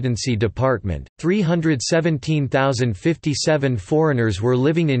Residency Department, 317,057 foreigners were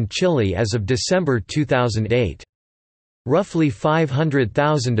living in Chile as of December 2008. Roughly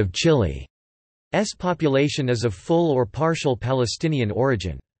 500,000 of Chile's population is of full or partial Palestinian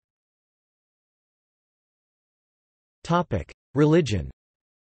origin. Religion.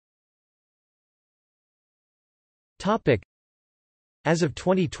 As of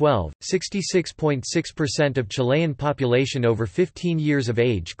 2012, 66.6% of Chilean population over 15 years of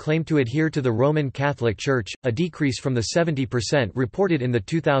age claim to adhere to the Roman Catholic Church, a decrease from the 70% reported in the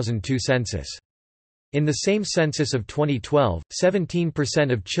 2002 census. In the same census of 2012,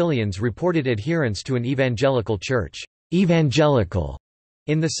 17% of Chileans reported adherence to an evangelical church. Evangelical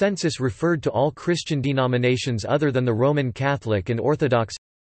in the census referred to all Christian denominations other than the Roman Catholic and Orthodox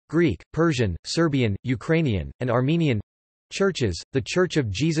Greek, Persian, Serbian, Ukrainian, and Armenian churches, the Church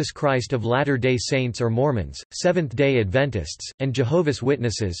of Jesus Christ of Latter-day Saints or Mormons, Seventh-day Adventists, and Jehovah's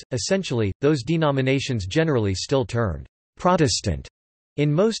Witnesses, essentially, those denominations generally still termed Protestant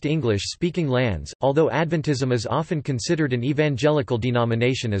in most English-speaking lands, although Adventism is often considered an evangelical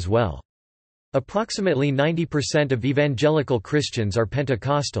denomination as well. Approximately 90% of evangelical Christians are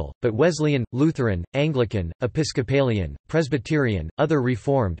Pentecostal, but Wesleyan, Lutheran, Anglican, Episcopalian, Presbyterian, other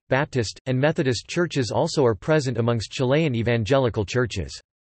Reformed, Baptist, and Methodist churches also are present amongst Chilean evangelical churches.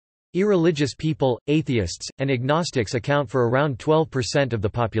 Irreligious people, atheists, and agnostics account for around 12% of the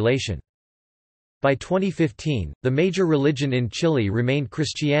population. By 2015, the major religion in Chile remained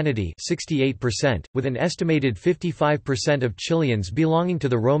Christianity 68%, with an estimated 55% of Chileans belonging to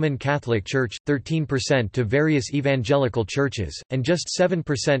the Roman Catholic Church, 13% to various evangelical churches, and just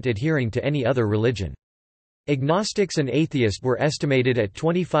 7% adhering to any other religion. Agnostics and atheists were estimated at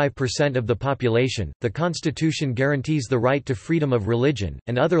 25% of the population. The Constitution guarantees the right to freedom of religion,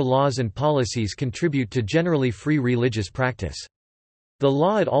 and other laws and policies contribute to generally free religious practice. The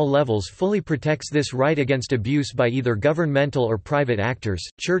law at all levels fully protects this right against abuse by either governmental or private actors.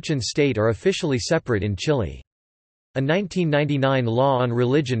 Church and state are officially separate in Chile. A 1999 law on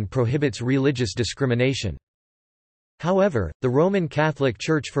religion prohibits religious discrimination. However, the Roman Catholic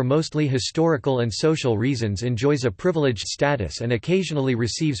Church for mostly historical and social reasons enjoys a privileged status and occasionally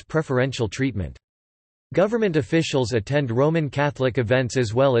receives preferential treatment. Government officials attend Roman Catholic events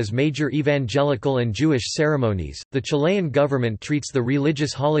as well as major evangelical and Jewish ceremonies. The Chilean government treats the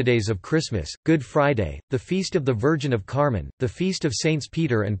religious holidays of Christmas, Good Friday, the Feast of the Virgin of Carmen, the Feast of Saints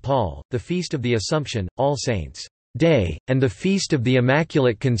Peter and Paul, the Feast of the Assumption, All Saints' Day, and the Feast of the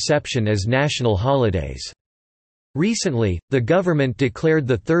Immaculate Conception as national holidays. Recently, the government declared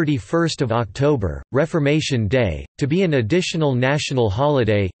the 31st of October, Reformation Day, to be an additional national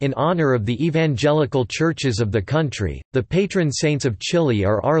holiday, in honor of the evangelical churches of the country. The patron saints of Chile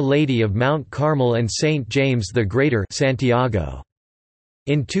are Our Lady of Mount Carmel and Saint James the Greater, Santiago.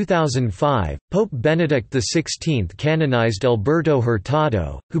 In 2005, Pope Benedict XVI canonized Alberto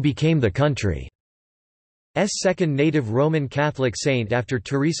Hurtado, who became the country's second native Roman Catholic saint after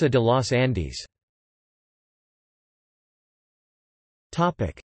Teresa de los Andes.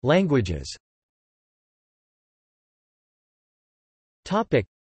 Languages. The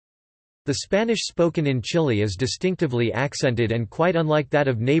Spanish spoken in Chile is distinctively accented and quite unlike that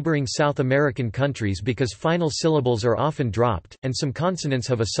of neighboring South American countries because final syllables are often dropped, and some consonants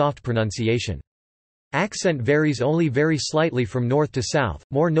have a soft pronunciation. Accent varies only very slightly from north to south.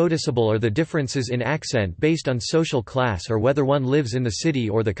 More noticeable are the differences in accent based on social class or whether one lives in the city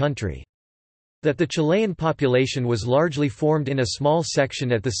or the country. That the Chilean population was largely formed in a small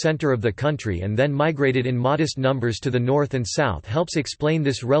section at the center of the country and then migrated in modest numbers to the north and south helps explain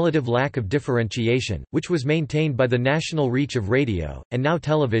this relative lack of differentiation, which was maintained by the national reach of radio, and now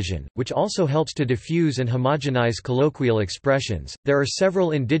television, which also helps to diffuse and homogenize colloquial expressions. There are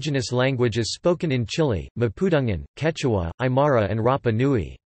several indigenous languages spoken in Chile: Mapudungun, Quechua, Aymara, and Rapa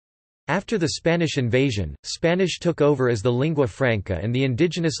Nui. After the Spanish invasion, Spanish took over as the lingua franca and the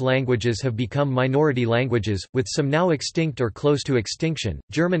indigenous languages have become minority languages, with some now extinct or close to extinction.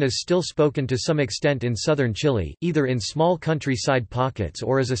 German is still spoken to some extent in southern Chile, either in small countryside pockets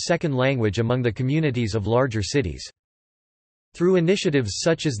or as a second language among the communities of larger cities. Through initiatives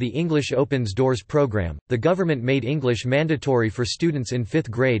such as the English Opens Doors program, the government made English mandatory for students in 5th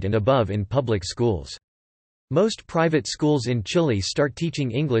grade and above in public schools. Most private schools in Chile start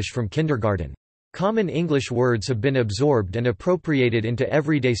teaching English from kindergarten. Common English words have been absorbed and appropriated into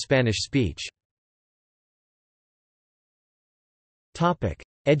everyday Spanish speech.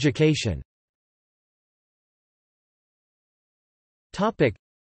 Education.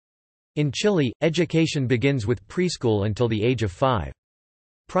 In Chile, education begins with preschool until the age of 5.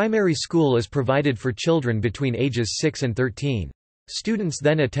 Primary school is provided for children between ages 6 and 13. Students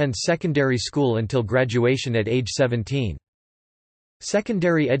then attend secondary school until graduation at age 17.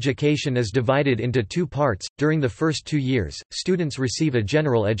 Secondary education is divided into 2 parts. During the first 2 years, students receive a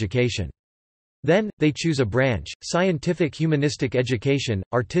general education. Then, they choose a branch: scientific humanistic education,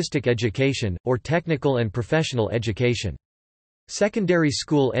 artistic education, or technical and professional education. Secondary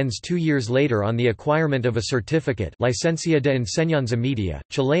school ends 2 years later on the acquirement of a certificate, Licencia de Enseñanza Media.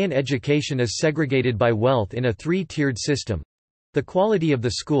 Chilean education is segregated by wealth in a three-tiered system. The quality of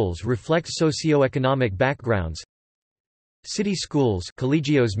the schools reflects socio-economic backgrounds. City schools,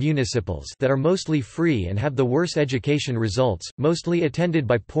 colegios municipales, that are mostly free and have the worst education results, mostly attended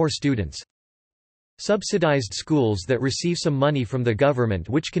by poor students. Subsidized schools that receive some money from the government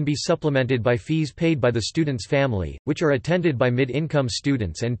which can be supplemented by fees paid by the student's family, which are attended by mid-income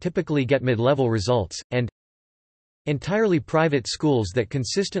students and typically get mid-level results, and entirely private schools that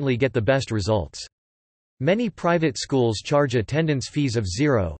consistently get the best results. Many private schools charge attendance fees of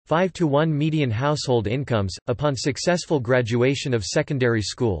 0.5 to 1 median household incomes. Upon successful graduation of secondary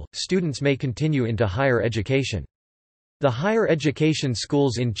school, students may continue into higher education. The higher education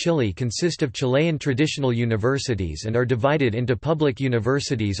schools in Chile consist of Chilean traditional universities and are divided into public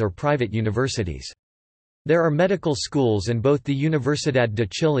universities or private universities. There are medical schools and both the Universidad de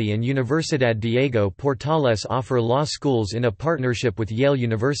Chile and Universidad Diego Portales offer law schools in a partnership with Yale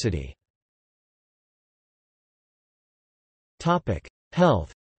University.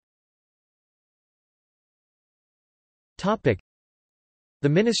 Health. The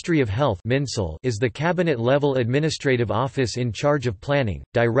Ministry of Health is the cabinet-level administrative office in charge of planning,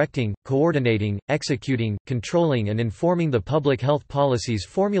 directing, coordinating, executing, controlling and informing the public health policies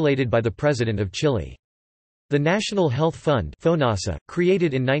formulated by the President of Chile. The National Health Fund (FONASA),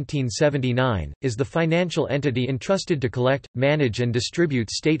 created in 1979, is the financial entity entrusted to collect, manage and distribute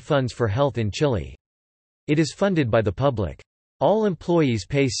state funds for health in Chile. It is funded by the public. All employees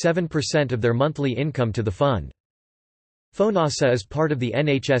pay 7% of their monthly income to the fund. FONASA is part of the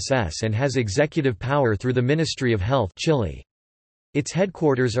NHSS and has executive power through the Ministry of Health Chile. Its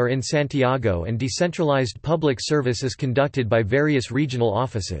headquarters are in Santiago and decentralized public service is conducted by various regional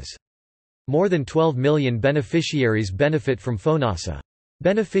offices. More than 12 million beneficiaries benefit from FONASA.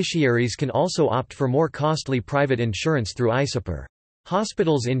 Beneficiaries can also opt for more costly private insurance through ISAPR.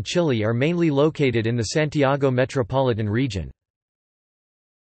 Hospitals in Chile are mainly located in the Santiago metropolitan region.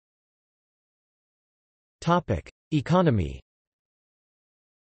 Economy.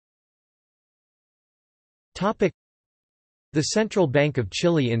 The Central Bank of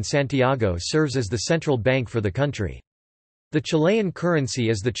Chile in Santiago serves as the central bank for the country. The Chilean currency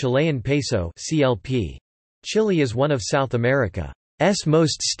is the Chilean peso (CLP). Chile is one of South America's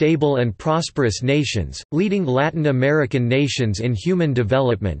most stable and prosperous nations, leading Latin American nations in human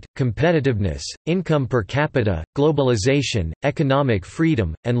development, competitiveness, income per capita, globalization, economic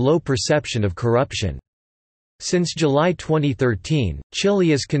freedom, and low perception of corruption. Since July 2013,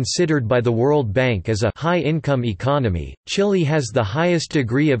 Chile is considered by the World Bank as a high-income economy. Chile has the highest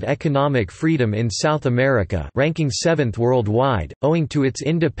degree of economic freedom in South America, ranking 7th worldwide, owing to its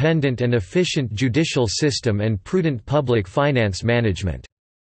independent and efficient judicial system and prudent public finance management.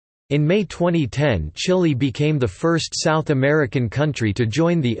 In May 2010, Chile became the first South American country to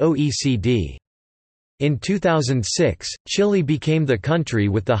join the OECD. In 2006, Chile became the country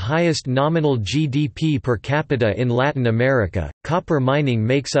with the highest nominal GDP per capita in Latin America. Copper mining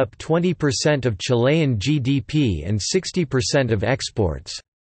makes up 20% of Chilean GDP and 60% of exports.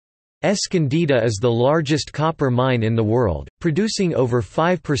 Escondida is the largest copper mine in the world, producing over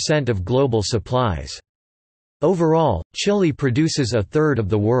 5% of global supplies. Overall, Chile produces a third of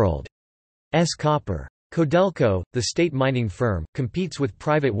the world's copper. Codelco, the state mining firm, competes with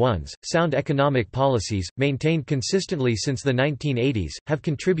private ones. Sound economic policies, maintained consistently since the 1980s, have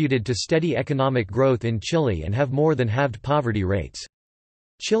contributed to steady economic growth in Chile and have more than halved poverty rates.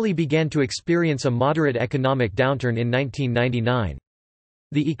 Chile began to experience a moderate economic downturn in 1999.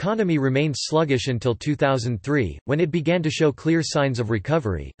 The economy remained sluggish until 2003, when it began to show clear signs of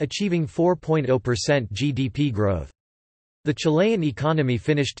recovery, achieving 4.0% GDP growth. The Chilean economy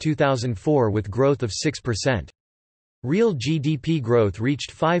finished 2004 with growth of 6%. Real GDP growth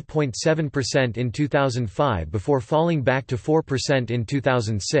reached 5.7% in 2005 before falling back to 4% in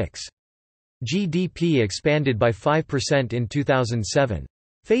 2006. GDP expanded by 5% in 2007.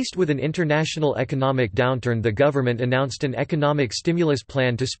 Faced with an international economic downturn, the government announced an economic stimulus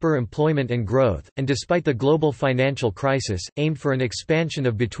plan to spur employment and growth, and despite the global financial crisis, aimed for an expansion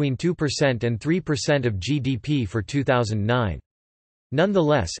of between 2% and 3% of GDP for 2009.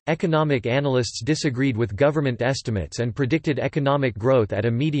 Nonetheless, economic analysts disagreed with government estimates and predicted economic growth at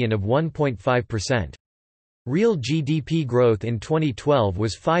a median of 1.5%. Real GDP growth in 2012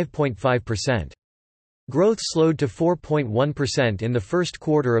 was 5.5%. Growth slowed to 4.1% in the first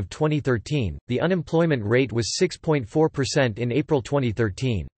quarter of 2013. The unemployment rate was 6.4% in April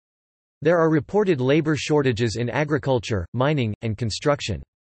 2013. There are reported labor shortages in agriculture, mining, and construction.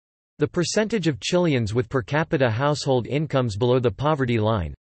 The percentage of Chileans with per capita household incomes below the poverty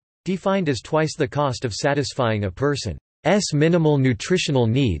line, defined as twice the cost of satisfying a person's minimal nutritional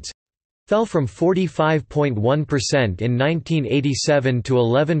needs, fell from 45.1% in 1987 to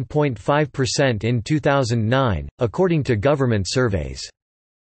 11.5% in 2009, according to government surveys.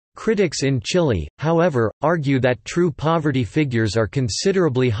 Critics in Chile, however, argue that true poverty figures are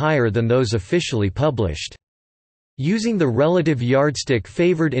considerably higher than those officially published. Using the relative yardstick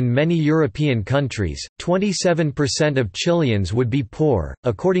favored in many European countries, 27% of Chileans would be poor,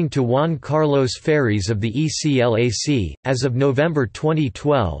 according to Juan Carlos Ferris of the ECLAC. As of November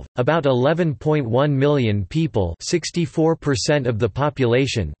 2012, about 11.1 million people, 64% of the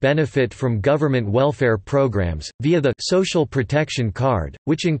population, benefit from government welfare programs via the Social Protection Card,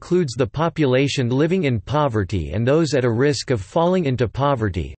 which includes the population living in poverty and those at a risk of falling into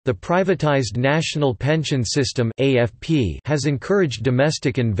poverty. The privatized National Pension System (AFP) has encouraged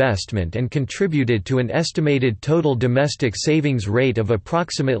domestic investment and contributed to an estimated total domestic savings rate of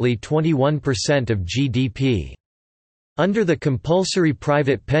approximately 21% of GDP. Under the compulsory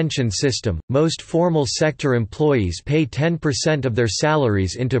private pension system, most formal sector employees pay 10% of their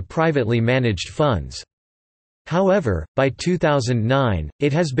salaries into privately managed funds. However, by 2009,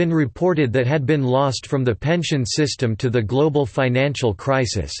 it has been reported that had been lost from the pension system to the global financial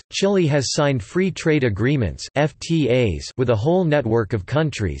crisis. Chile has signed free trade agreements (FTAs) with a whole network of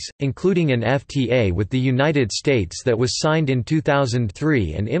countries, including an FTA with the United States that was signed in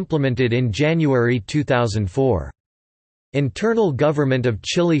 2003 and implemented in January 2004. Internal government of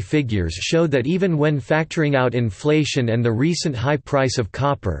Chile figures show that even when factoring out inflation and the recent high price of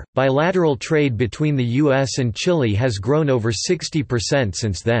copper, bilateral trade between the U.S. and Chile has grown over 60%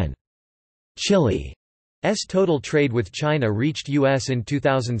 since then. Chile's total trade with China reached U.S. in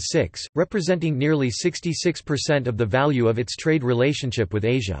 2006, representing nearly 66% of the value of its trade relationship with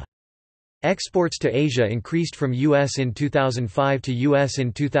Asia. Exports to Asia increased from U.S. in 2005 to U.S.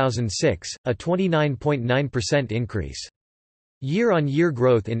 in 2006, a 29.9% increase. Year-on-year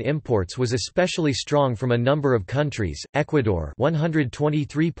growth in imports was especially strong from a number of countries: Ecuador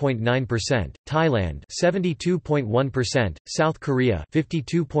 123.9%, Thailand 72.1%, South Korea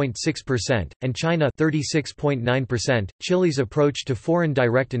 52.6%, and China 36.9%. Chile's approach to foreign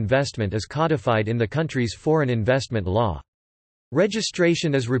direct investment is codified in the country's foreign investment law.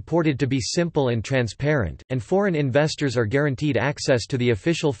 Registration is reported to be simple and transparent, and foreign investors are guaranteed access to the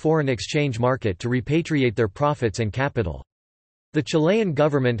official foreign exchange market to repatriate their profits and capital. The Chilean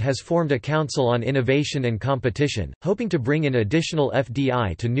government has formed a Council on Innovation and Competition, hoping to bring in additional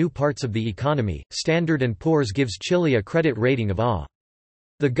FDI to new parts of the economy. Standard & Poor's gives Chile a credit rating of A.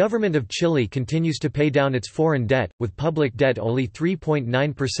 The government of Chile continues to pay down its foreign debt, with public debt only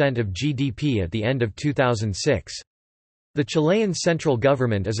 3.9% of GDP at the end of 2006. The Chilean central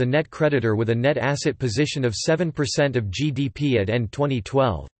government is a net creditor with a net asset position of 7% of GDP at end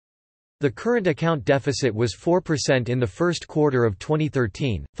 2012. The current account deficit was 4% in the first quarter of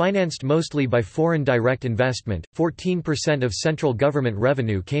 2013, financed mostly by foreign direct investment. 14% of central government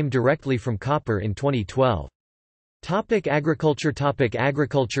revenue came directly from copper in 2012. Agriculture.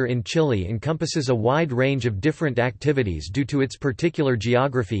 Agriculture in Chile encompasses a wide range of different activities due to its particular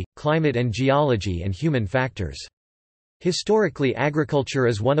geography, climate and geology, and human factors. Historically, agriculture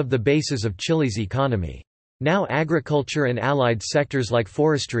is one of the bases of Chile's economy. Now agriculture and allied sectors like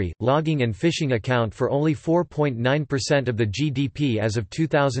forestry, logging and fishing account for only 4.9% of the GDP as of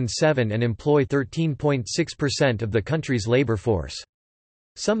 2007 and employ 13.6% of the country's labor force.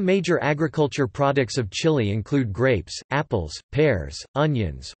 Some major agriculture products of Chile include grapes, apples, pears,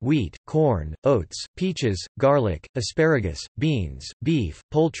 onions, wheat, corn, oats, peaches, garlic, asparagus, beans, beef,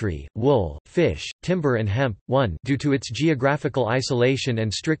 poultry, wool, fish, timber and hemp. Due to its geographical isolation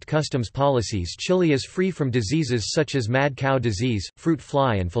and strict customs policies, Chile is free from diseases such as mad cow disease, fruit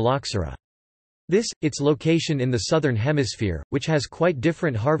fly and phylloxera. Its location in the southern hemisphere, which has quite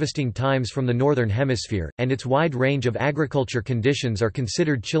different harvesting times from the northern hemisphere, and its wide range of agriculture conditions are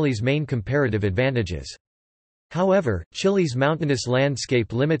considered Chile's main comparative advantages. However, Chile's mountainous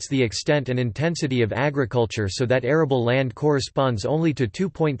landscape limits the extent and intensity of agriculture so that arable land corresponds only to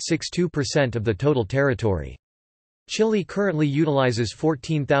 2.62% of the total territory. Chile currently utilizes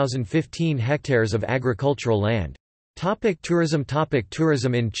 14,015 hectares of agricultural land. Tourism.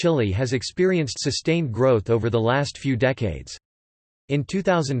 Tourism in Chile has experienced sustained growth over the last few decades. In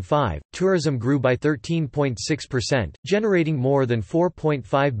 2005, tourism grew by 13.6%, generating more than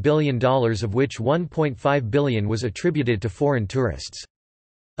 $4.5 billion, of which $1.5 billion was attributed to foreign tourists.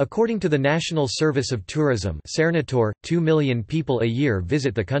 According to the National Service of Tourism, 2 million people a year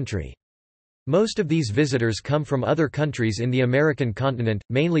visit the country. Most of these visitors come from other countries in the American continent,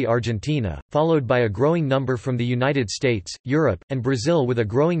 mainly Argentina, followed by a growing number from the United States, Europe, and Brazil, with a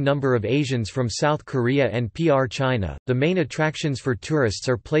growing number of Asians from South Korea and PR China. The main attractions for tourists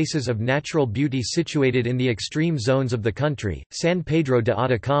are places of natural beauty situated in the extreme zones of the country. San Pedro de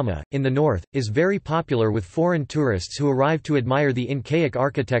Atacama, in the north, is very popular with foreign tourists who arrive to admire the Incaic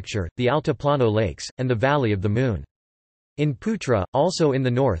architecture, the Altiplano Lakes, and the Valley of the Moon. In Putra, also in the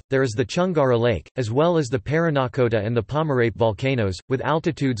north, there is the Chungara Lake, as well as the Parinacota and the Pomerape volcanoes, with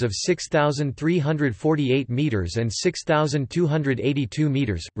altitudes of 6,348 meters and 6,282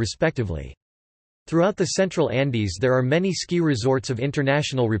 meters, respectively. Throughout the central Andes there are many ski resorts of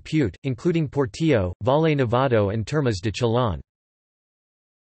international repute, including Portillo, Valle Nevado and Termas de Chillán.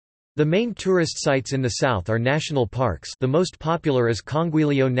 The main tourist sites in the south are national parks. The most popular is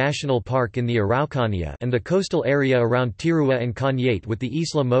Conguillo National Park in the Araucanía and the coastal area around Tirúa and Cañete, with the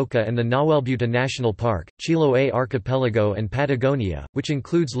Isla Mocha and the Nahuelbuta National Park, Chiloé Archipelago and Patagonia, which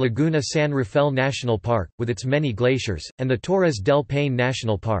includes Laguna San Rafael National Park, with its many glaciers, and the Torres del Paine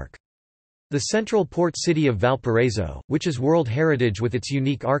National Park. The central port city of Valparaiso, which is World Heritage with its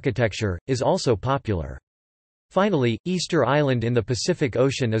unique architecture, is also popular. Finally, Easter Island in the Pacific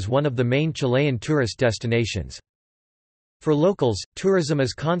Ocean is one of the main Chilean tourist destinations. For locals, tourism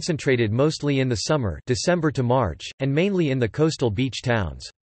is concentrated mostly in the summer, December to March, and mainly in the coastal beach towns.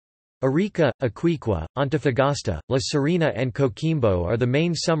 Arica, Iquique, Antofagasta, La Serena and Coquimbo are the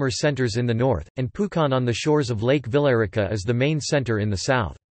main summer centers in the north, and Pucón on the shores of Lake Villarrica is the main center in the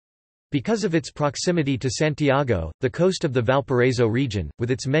south. Because of its proximity to Santiago, the coast of the Valparaiso region, with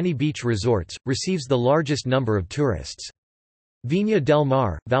its many beach resorts, receives the largest number of tourists. Viña del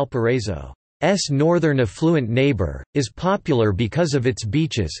Mar, Valparaiso's northern affluent neighbor, is popular because of its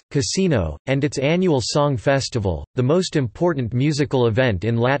beaches, casino, and its annual song festival, the most important musical event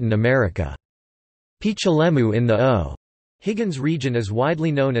in Latin America. Pichilemu in the O'Higgins region is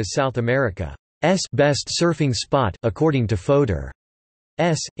widely known as South America's best surfing spot, according to Fodor.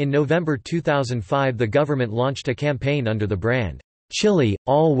 In November 2005 the government launched a campaign under the brand, "Chile,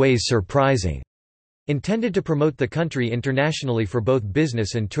 Always Surprising", intended to promote the country internationally for both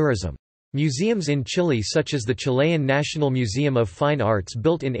business and tourism. Museums in Chile such as the Chilean National Museum of Fine Arts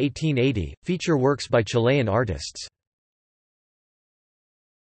built in 1880, feature works by Chilean artists.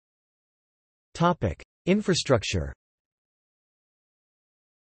 Infrastructure.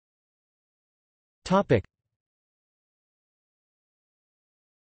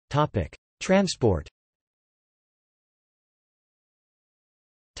 Transport.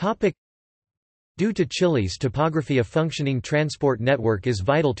 Due to Chile's topography, a functioning transport network is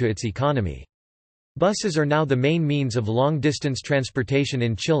vital to its economy. Buses are now the main means of long-distance transportation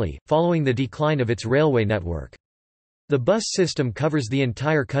in Chile, following the decline of its railway network. The bus system covers the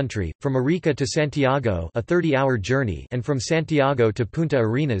entire country, from Arica to Santiago, a 30-hour journey, and from Santiago to Punta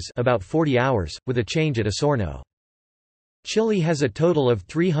Arenas, about 40 hours, with a change at Osorno. Chile has a total of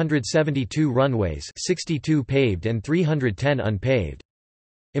 372 runways, 62 paved and 310 unpaved.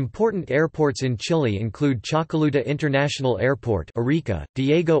 Important airports in Chile include Chacaluta International Airport, Arica;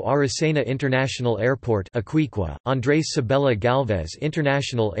 Diego Aracena International Airport, Iquique; Andrés Sabella Galvez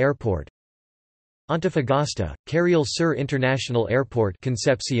International Airport, Antofagasta; Carriel Sur International Airport,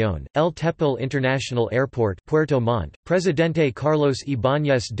 Concepción; El Tepual International Airport, Puerto Montt; Presidente Carlos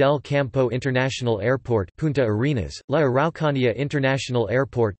Ibáñez del Campo International Airport, Punta Arenas; La Araucanía International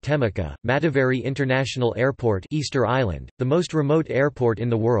Airport, Temuco; Mataveri International Airport, Easter Island, the most remote airport in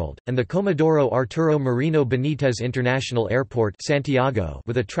the world; and the Comodoro Arturo Merino Benitez International Airport, Santiago,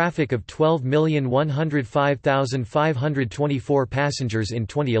 with a traffic of 12,105,524 passengers in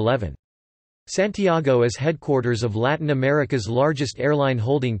 2011. Santiago is headquarters of Latin America's largest airline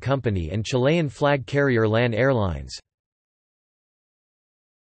holding company and Chilean flag carrier LAN Airlines.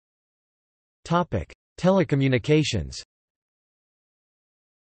 Telecommunications.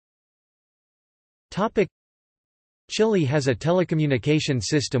 Chile has a telecommunication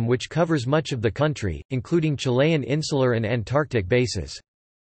system which covers much of the country, including Chilean insular and Antarctic bases.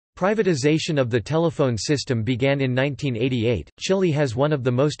 Privatization of the telephone system began in 1988. Chile has one of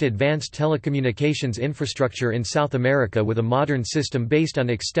the most advanced telecommunications infrastructure in South America, with a modern system based on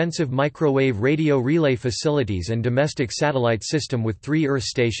extensive microwave radio relay facilities and domestic satellite system with 3 earth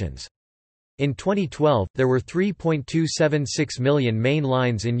stations. In 2012, there were 3.276 million main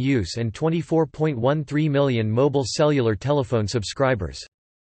lines in use and 24.13 million mobile cellular telephone subscribers.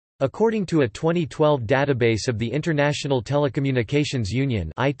 According to a 2012 database of the International Telecommunications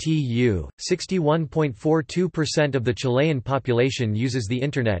Union (ITU), 61.42% of the Chilean population uses the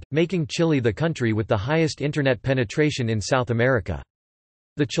Internet, making Chile the country with the highest Internet penetration in South America.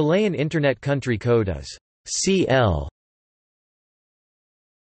 The Chilean Internet Country Code is CL.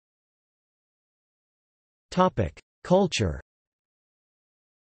 Culture.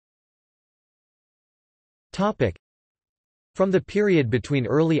 From the period between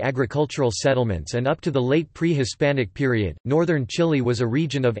early agricultural settlements and up to the late pre-Hispanic period, northern Chile was a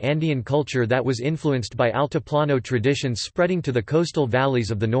region of Andean culture that was influenced by Altiplano traditions spreading to the coastal valleys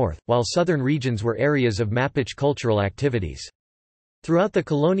of the north, while southern regions were areas of Mapuche cultural activities. Throughout the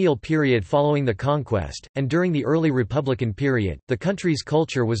colonial period following the conquest, and during the early Republican period, the country's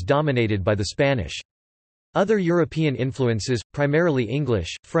culture was dominated by the Spanish. Other European influences, primarily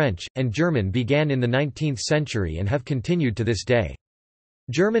English, French, and German, began in the 19th century and have continued to this day.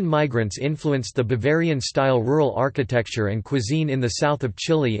 German migrants influenced the Bavarian-style rural architecture and cuisine in the south of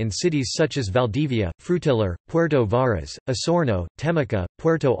Chile in cities such as Valdivia, Frutillar, Puerto Varas, Osorno, Temuco,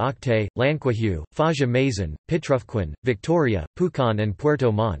 Puerto Octe, Lanquihue, Faja Mason, Pitrufquén, Victoria, Pucón and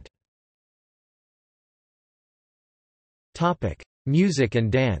Puerto Montt. Music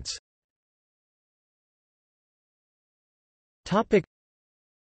and dance.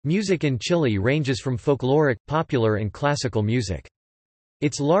 Music in Chile ranges from folkloric, popular and classical music.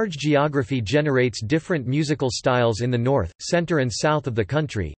 Its large geography generates different musical styles in the north, center and south of the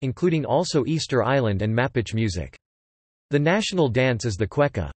country, including also Easter Island and Mapuche music. The national dance is the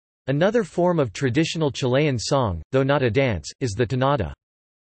cueca. Another form of traditional Chilean song, though not a dance, is the tonada.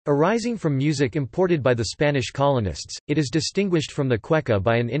 Arising from music imported by the Spanish colonists, it is distinguished from the cueca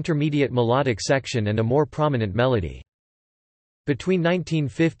by an intermediate melodic section and a more prominent melody. Between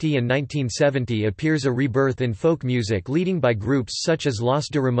 1950 and 1970 appears a rebirth in folk music leading by groups such as Los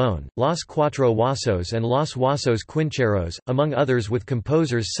de Ramón, Los Cuatro Huasos and Los Huasos Quincheros, among others, with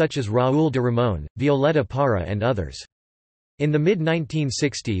composers such as Raúl de Ramón, Violeta Parra and others. In the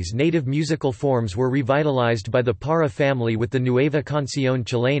mid-1960s, native musical forms were revitalized by the Parra family with the Nueva Canción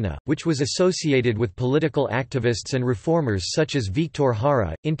Chilena, which was associated with political activists and reformers such as Víctor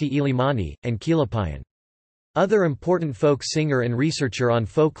Jara, Inti Illimani, and Quilapayún. Other important folk singer and researcher on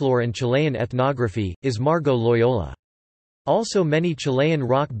folklore and Chilean ethnography, is Margot Loyola. Also many Chilean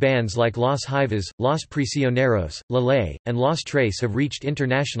rock bands like Los Jaivas, Los Prisioneros, La Ley, and Los Tres have reached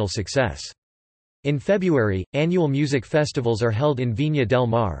international success. In February, annual music festivals are held in Viña del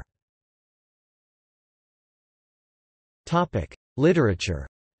Mar. Literature.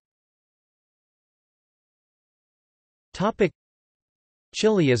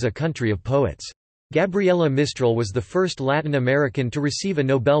 Chile is a country of poets. Gabriela Mistral was the first Latin American to receive a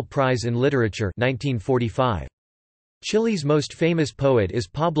Nobel Prize in Literature 1945. Chile's most famous poet is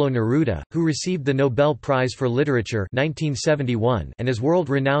Pablo Neruda, who received the Nobel Prize for Literature 1971 and is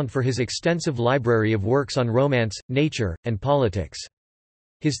world-renowned for his extensive library of works on romance, nature, and politics.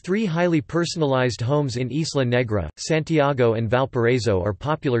 His three highly personalized homes in Isla Negra, Santiago and Valparaiso are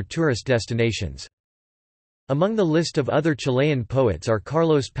popular tourist destinations. Among the list of other Chilean poets are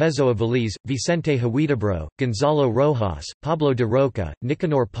Carlos Pezo Avilés, Vicente Huidobro, Gonzalo Rojas, Pablo de Roca,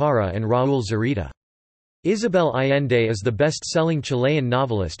 Nicanor Parra and Raúl Zurita. Isabel Allende is the best-selling Chilean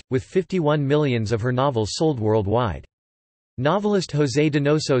novelist, with 51 million of her novels sold worldwide. Novelist José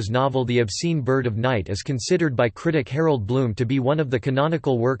Donoso's novel The Obscene Bird of Night is considered by critic Harold Bloom to be one of the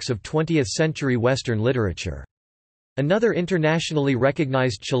canonical works of 20th-century Western literature. Another internationally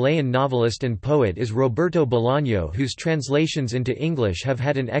recognized Chilean novelist and poet is Roberto Bolaño, whose translations into English have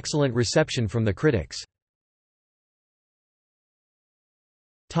had an excellent reception from the critics.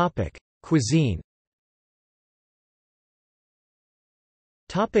 Cuisine.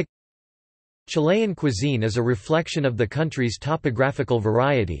 Chilean cuisine is a reflection of the country's topographical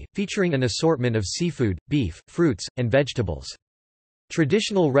variety, featuring an assortment of seafood, beef, fruits, and vegetables.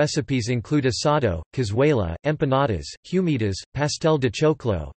 Traditional recipes include asado, cazuela, empanadas, humitas, pastel de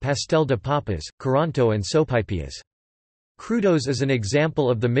choclo, pastel de papas, curanto and sopaipillas. Crudos is an example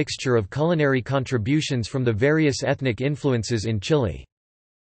of the mixture of culinary contributions from the various ethnic influences in Chile.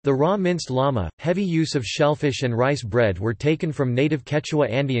 The raw minced llama, heavy use of shellfish and rice bread were taken from native Quechua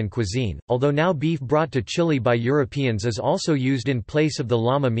Andean cuisine, although now beef brought to Chile by Europeans is also used in place of the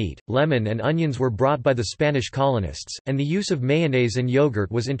llama meat. Lemon and onions were brought by the Spanish colonists, and the use of mayonnaise and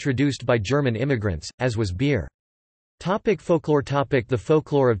yogurt was introduced by German immigrants, as was beer. Folklore. The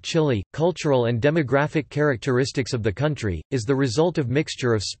folklore of Chile, cultural and demographic characteristics of the country, is the result of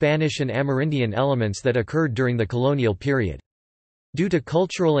mixture of Spanish and Amerindian elements that occurred during the colonial period. Due to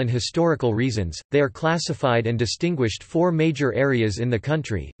cultural and historical reasons, they are classified and distinguished four major areas in the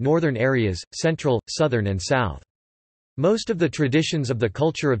country: northern areas, central, southern and south. Most of the traditions of the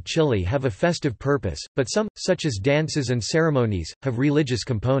culture of Chile have a festive purpose, but some, such as dances and ceremonies, have religious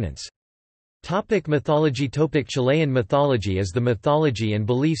components. Topic mythology. Topic Chilean mythology is the mythology and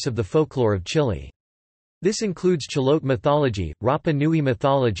beliefs of the folklore of Chile. This includes Chilote mythology, Rapa Nui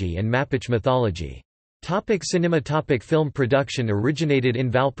mythology and Mapuche mythology. Topic cinema. Topic film production originated in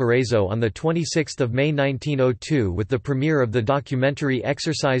Valparaiso on 26 May 1902 with the premiere of the documentary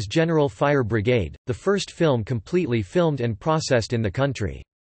Exercise General Fire Brigade, the first film completely filmed and processed in the country.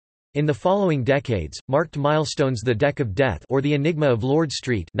 In the following decades, marked milestones. The Deck of Death or The Enigma of Lord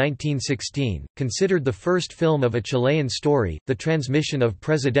Street 1916, considered the first film of a Chilean story, The Transmission of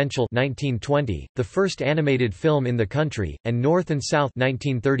Presidential 1920, the first animated film in the country, and North and South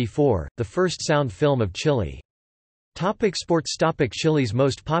 1934, the first sound film of Chile. Topic sports. Topic Chile's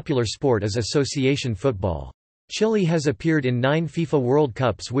most popular sport is association football. Chile has appeared in 9 FIFA World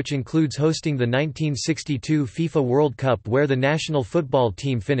Cups, which includes hosting the 1962 FIFA World Cup where the national football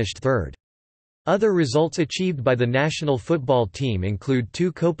team finished third. Other results achieved by the national football team include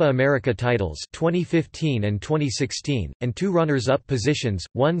 2 Copa America titles 2015 and 2016, and 2 runners-up positions,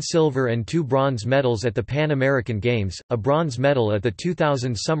 1 silver and 2 bronze medals at the Pan American Games, a bronze medal at the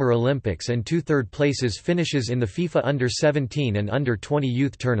 2000 Summer Olympics and 2 third-places finishes in the FIFA Under-17 and Under-20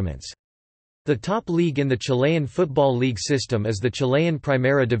 youth tournaments. The top league in the Chilean Football League system is the Chilean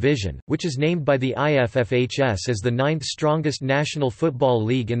Primera Division, which is named by the IFFHS as the 9th strongest national football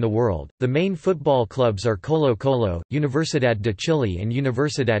league in the world. The main football clubs are Colo-Colo, Universidad de Chile, and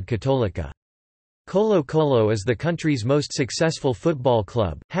Universidad Católica. Colo-Colo is the country's most successful football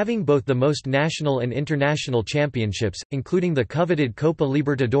club, having both the most national and international championships, including the coveted Copa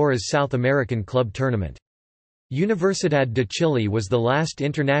Libertadores South American Club Tournament. Universidad de Chile was the last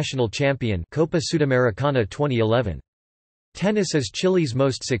international champion, Copa Sudamericana 2011. Tennis is Chile's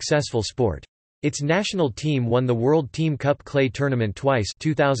most successful sport. Its national team won the World Team Cup Clay Tournament twice,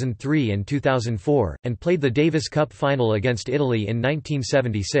 2003 and 2004, and played the Davis Cup final against Italy in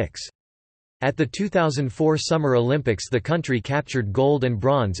 1976. At the 2004 Summer Olympics, the country captured gold and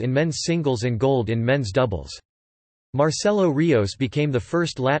bronze in men's singles and gold in men's doubles. Marcelo Rios became the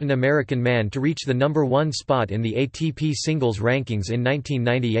first Latin American man to reach the number 1 spot in the ATP singles rankings in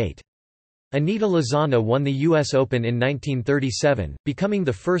 1998. Anita Lozano won the U.S. Open in 1937, becoming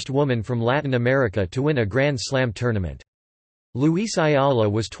the first woman from Latin America to win a Grand Slam tournament. Luis Ayala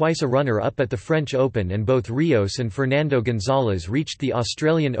was twice a runner-up at the French Open, and both Rios and Fernando Gonzalez reached the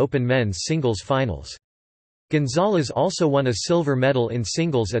Australian Open men's singles finals. Gonzalez also won a silver medal in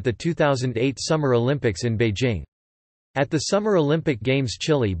singles at the 2008 Summer Olympics in Beijing. At the Summer Olympic Games,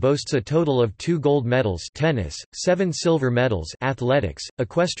 Chile boasts a total of 2 gold medals tennis, 7 silver medals athletics,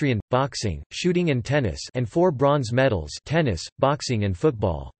 equestrian, boxing, shooting and tennis, and 4 bronze medals tennis, boxing and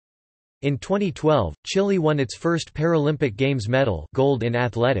football. In 2012, Chile won its first Paralympic Games medal gold in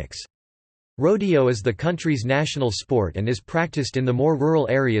athletics. Rodeo is the country's national sport and is practiced in the more rural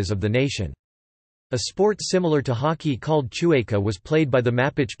areas of the nation. A sport similar to hockey called chueca was played by the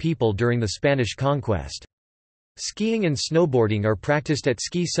Mapuche people during the Spanish conquest. Skiing and snowboarding are practiced at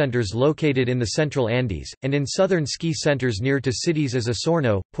ski centers located in the central Andes, and in southern ski centers near to cities as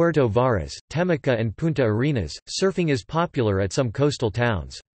Osorno, Puerto Varas, Temuco and Punta Arenas. Surfing is popular at some coastal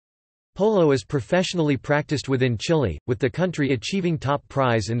towns. Polo is professionally practiced within Chile, with the country achieving top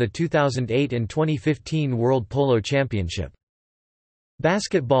prize in the 2008 and 2015 World Polo Championship.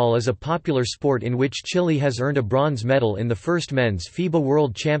 Basketball is a popular sport in which Chile has earned a bronze medal in the first men's FIBA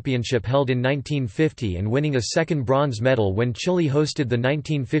World Championship held in 1950 and winning a second bronze medal when Chile hosted the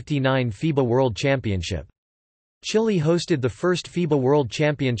 1959 FIBA World Championship. Chile hosted the first FIBA World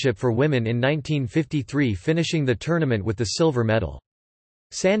Championship for women in 1953, finishing the tournament with the silver medal.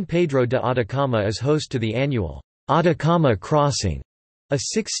 San Pedro de Atacama is host to the annual Atacama Crossing,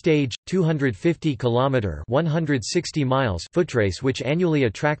 a 6-stage, 250-kilometer (160 miles) footrace which annually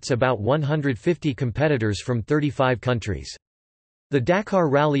attracts about 150 competitors from 35 countries. The Dakar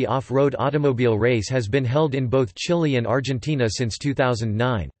Rally off-road automobile race has been held in both Chile and Argentina since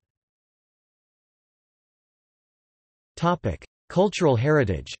 2009. Topic: Cultural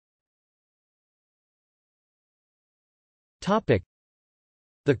heritage. Topic: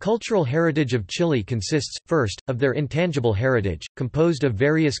 The cultural heritage of Chile consists, first, of their intangible heritage, composed of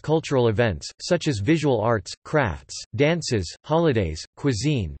various cultural events, such as visual arts, crafts, dances, holidays,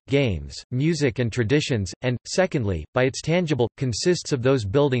 cuisine, games, music and traditions, and, secondly, by its tangible, consists of those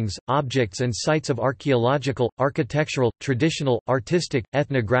buildings, objects and sites of archaeological, architectural, traditional, artistic,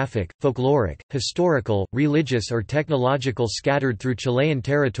 ethnographic, folkloric, historical, religious or technological scattered through Chilean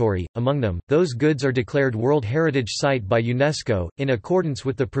territory. Among them, those goods are declared World Heritage Site by UNESCO, in accordance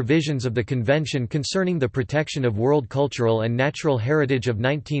with the provisions of the Convention Concerning the Protection of World Cultural and Natural Heritage of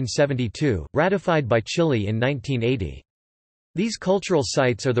 1972, ratified by Chile in 1980. These cultural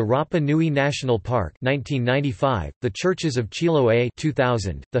sites are the Rapa Nui National Park 1995, the Churches of Chiloé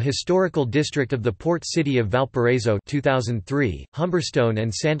 2000, the Historical District of the Port City of Valparaiso 2003, Humberstone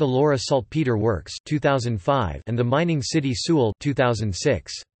and Santa Laura Saltpeter Works 2005, and the Mining City Sewell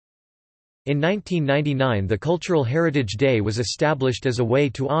 2006. In 1999 the Cultural Heritage Day was established as a way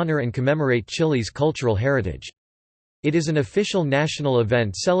to honor and commemorate Chile's cultural heritage. It is an official national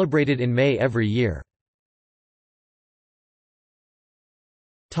event celebrated in May every year.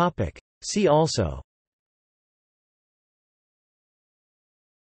 See also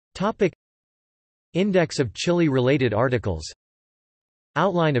Index of Chile-related articles.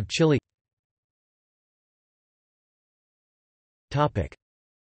 Outline of Chile.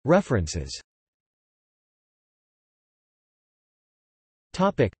 References.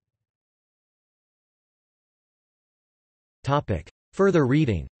 Further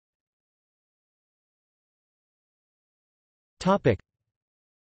reading.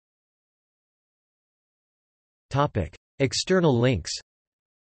 External links.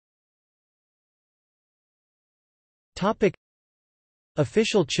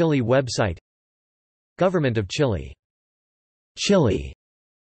 Official Chile website. Government of Chile. Chile.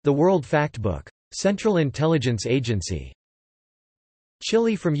 The World Factbook. Central Intelligence Agency.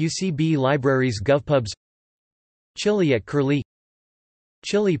 Chile from UCB Libraries GovPubs. Chile at Curlie.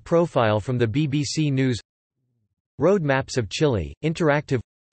 Chile profile from the BBC News. Road Maps of Chile, interactive.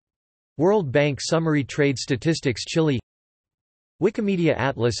 World Bank Summary Trade Statistics Chile. Wikimedia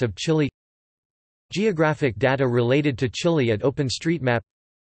Atlas of Chile. Geographic data related to Chile at OpenStreetMap.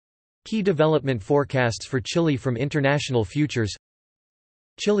 Key development forecasts for Chile from International Futures.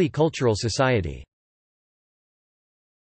 Chile Cultural Society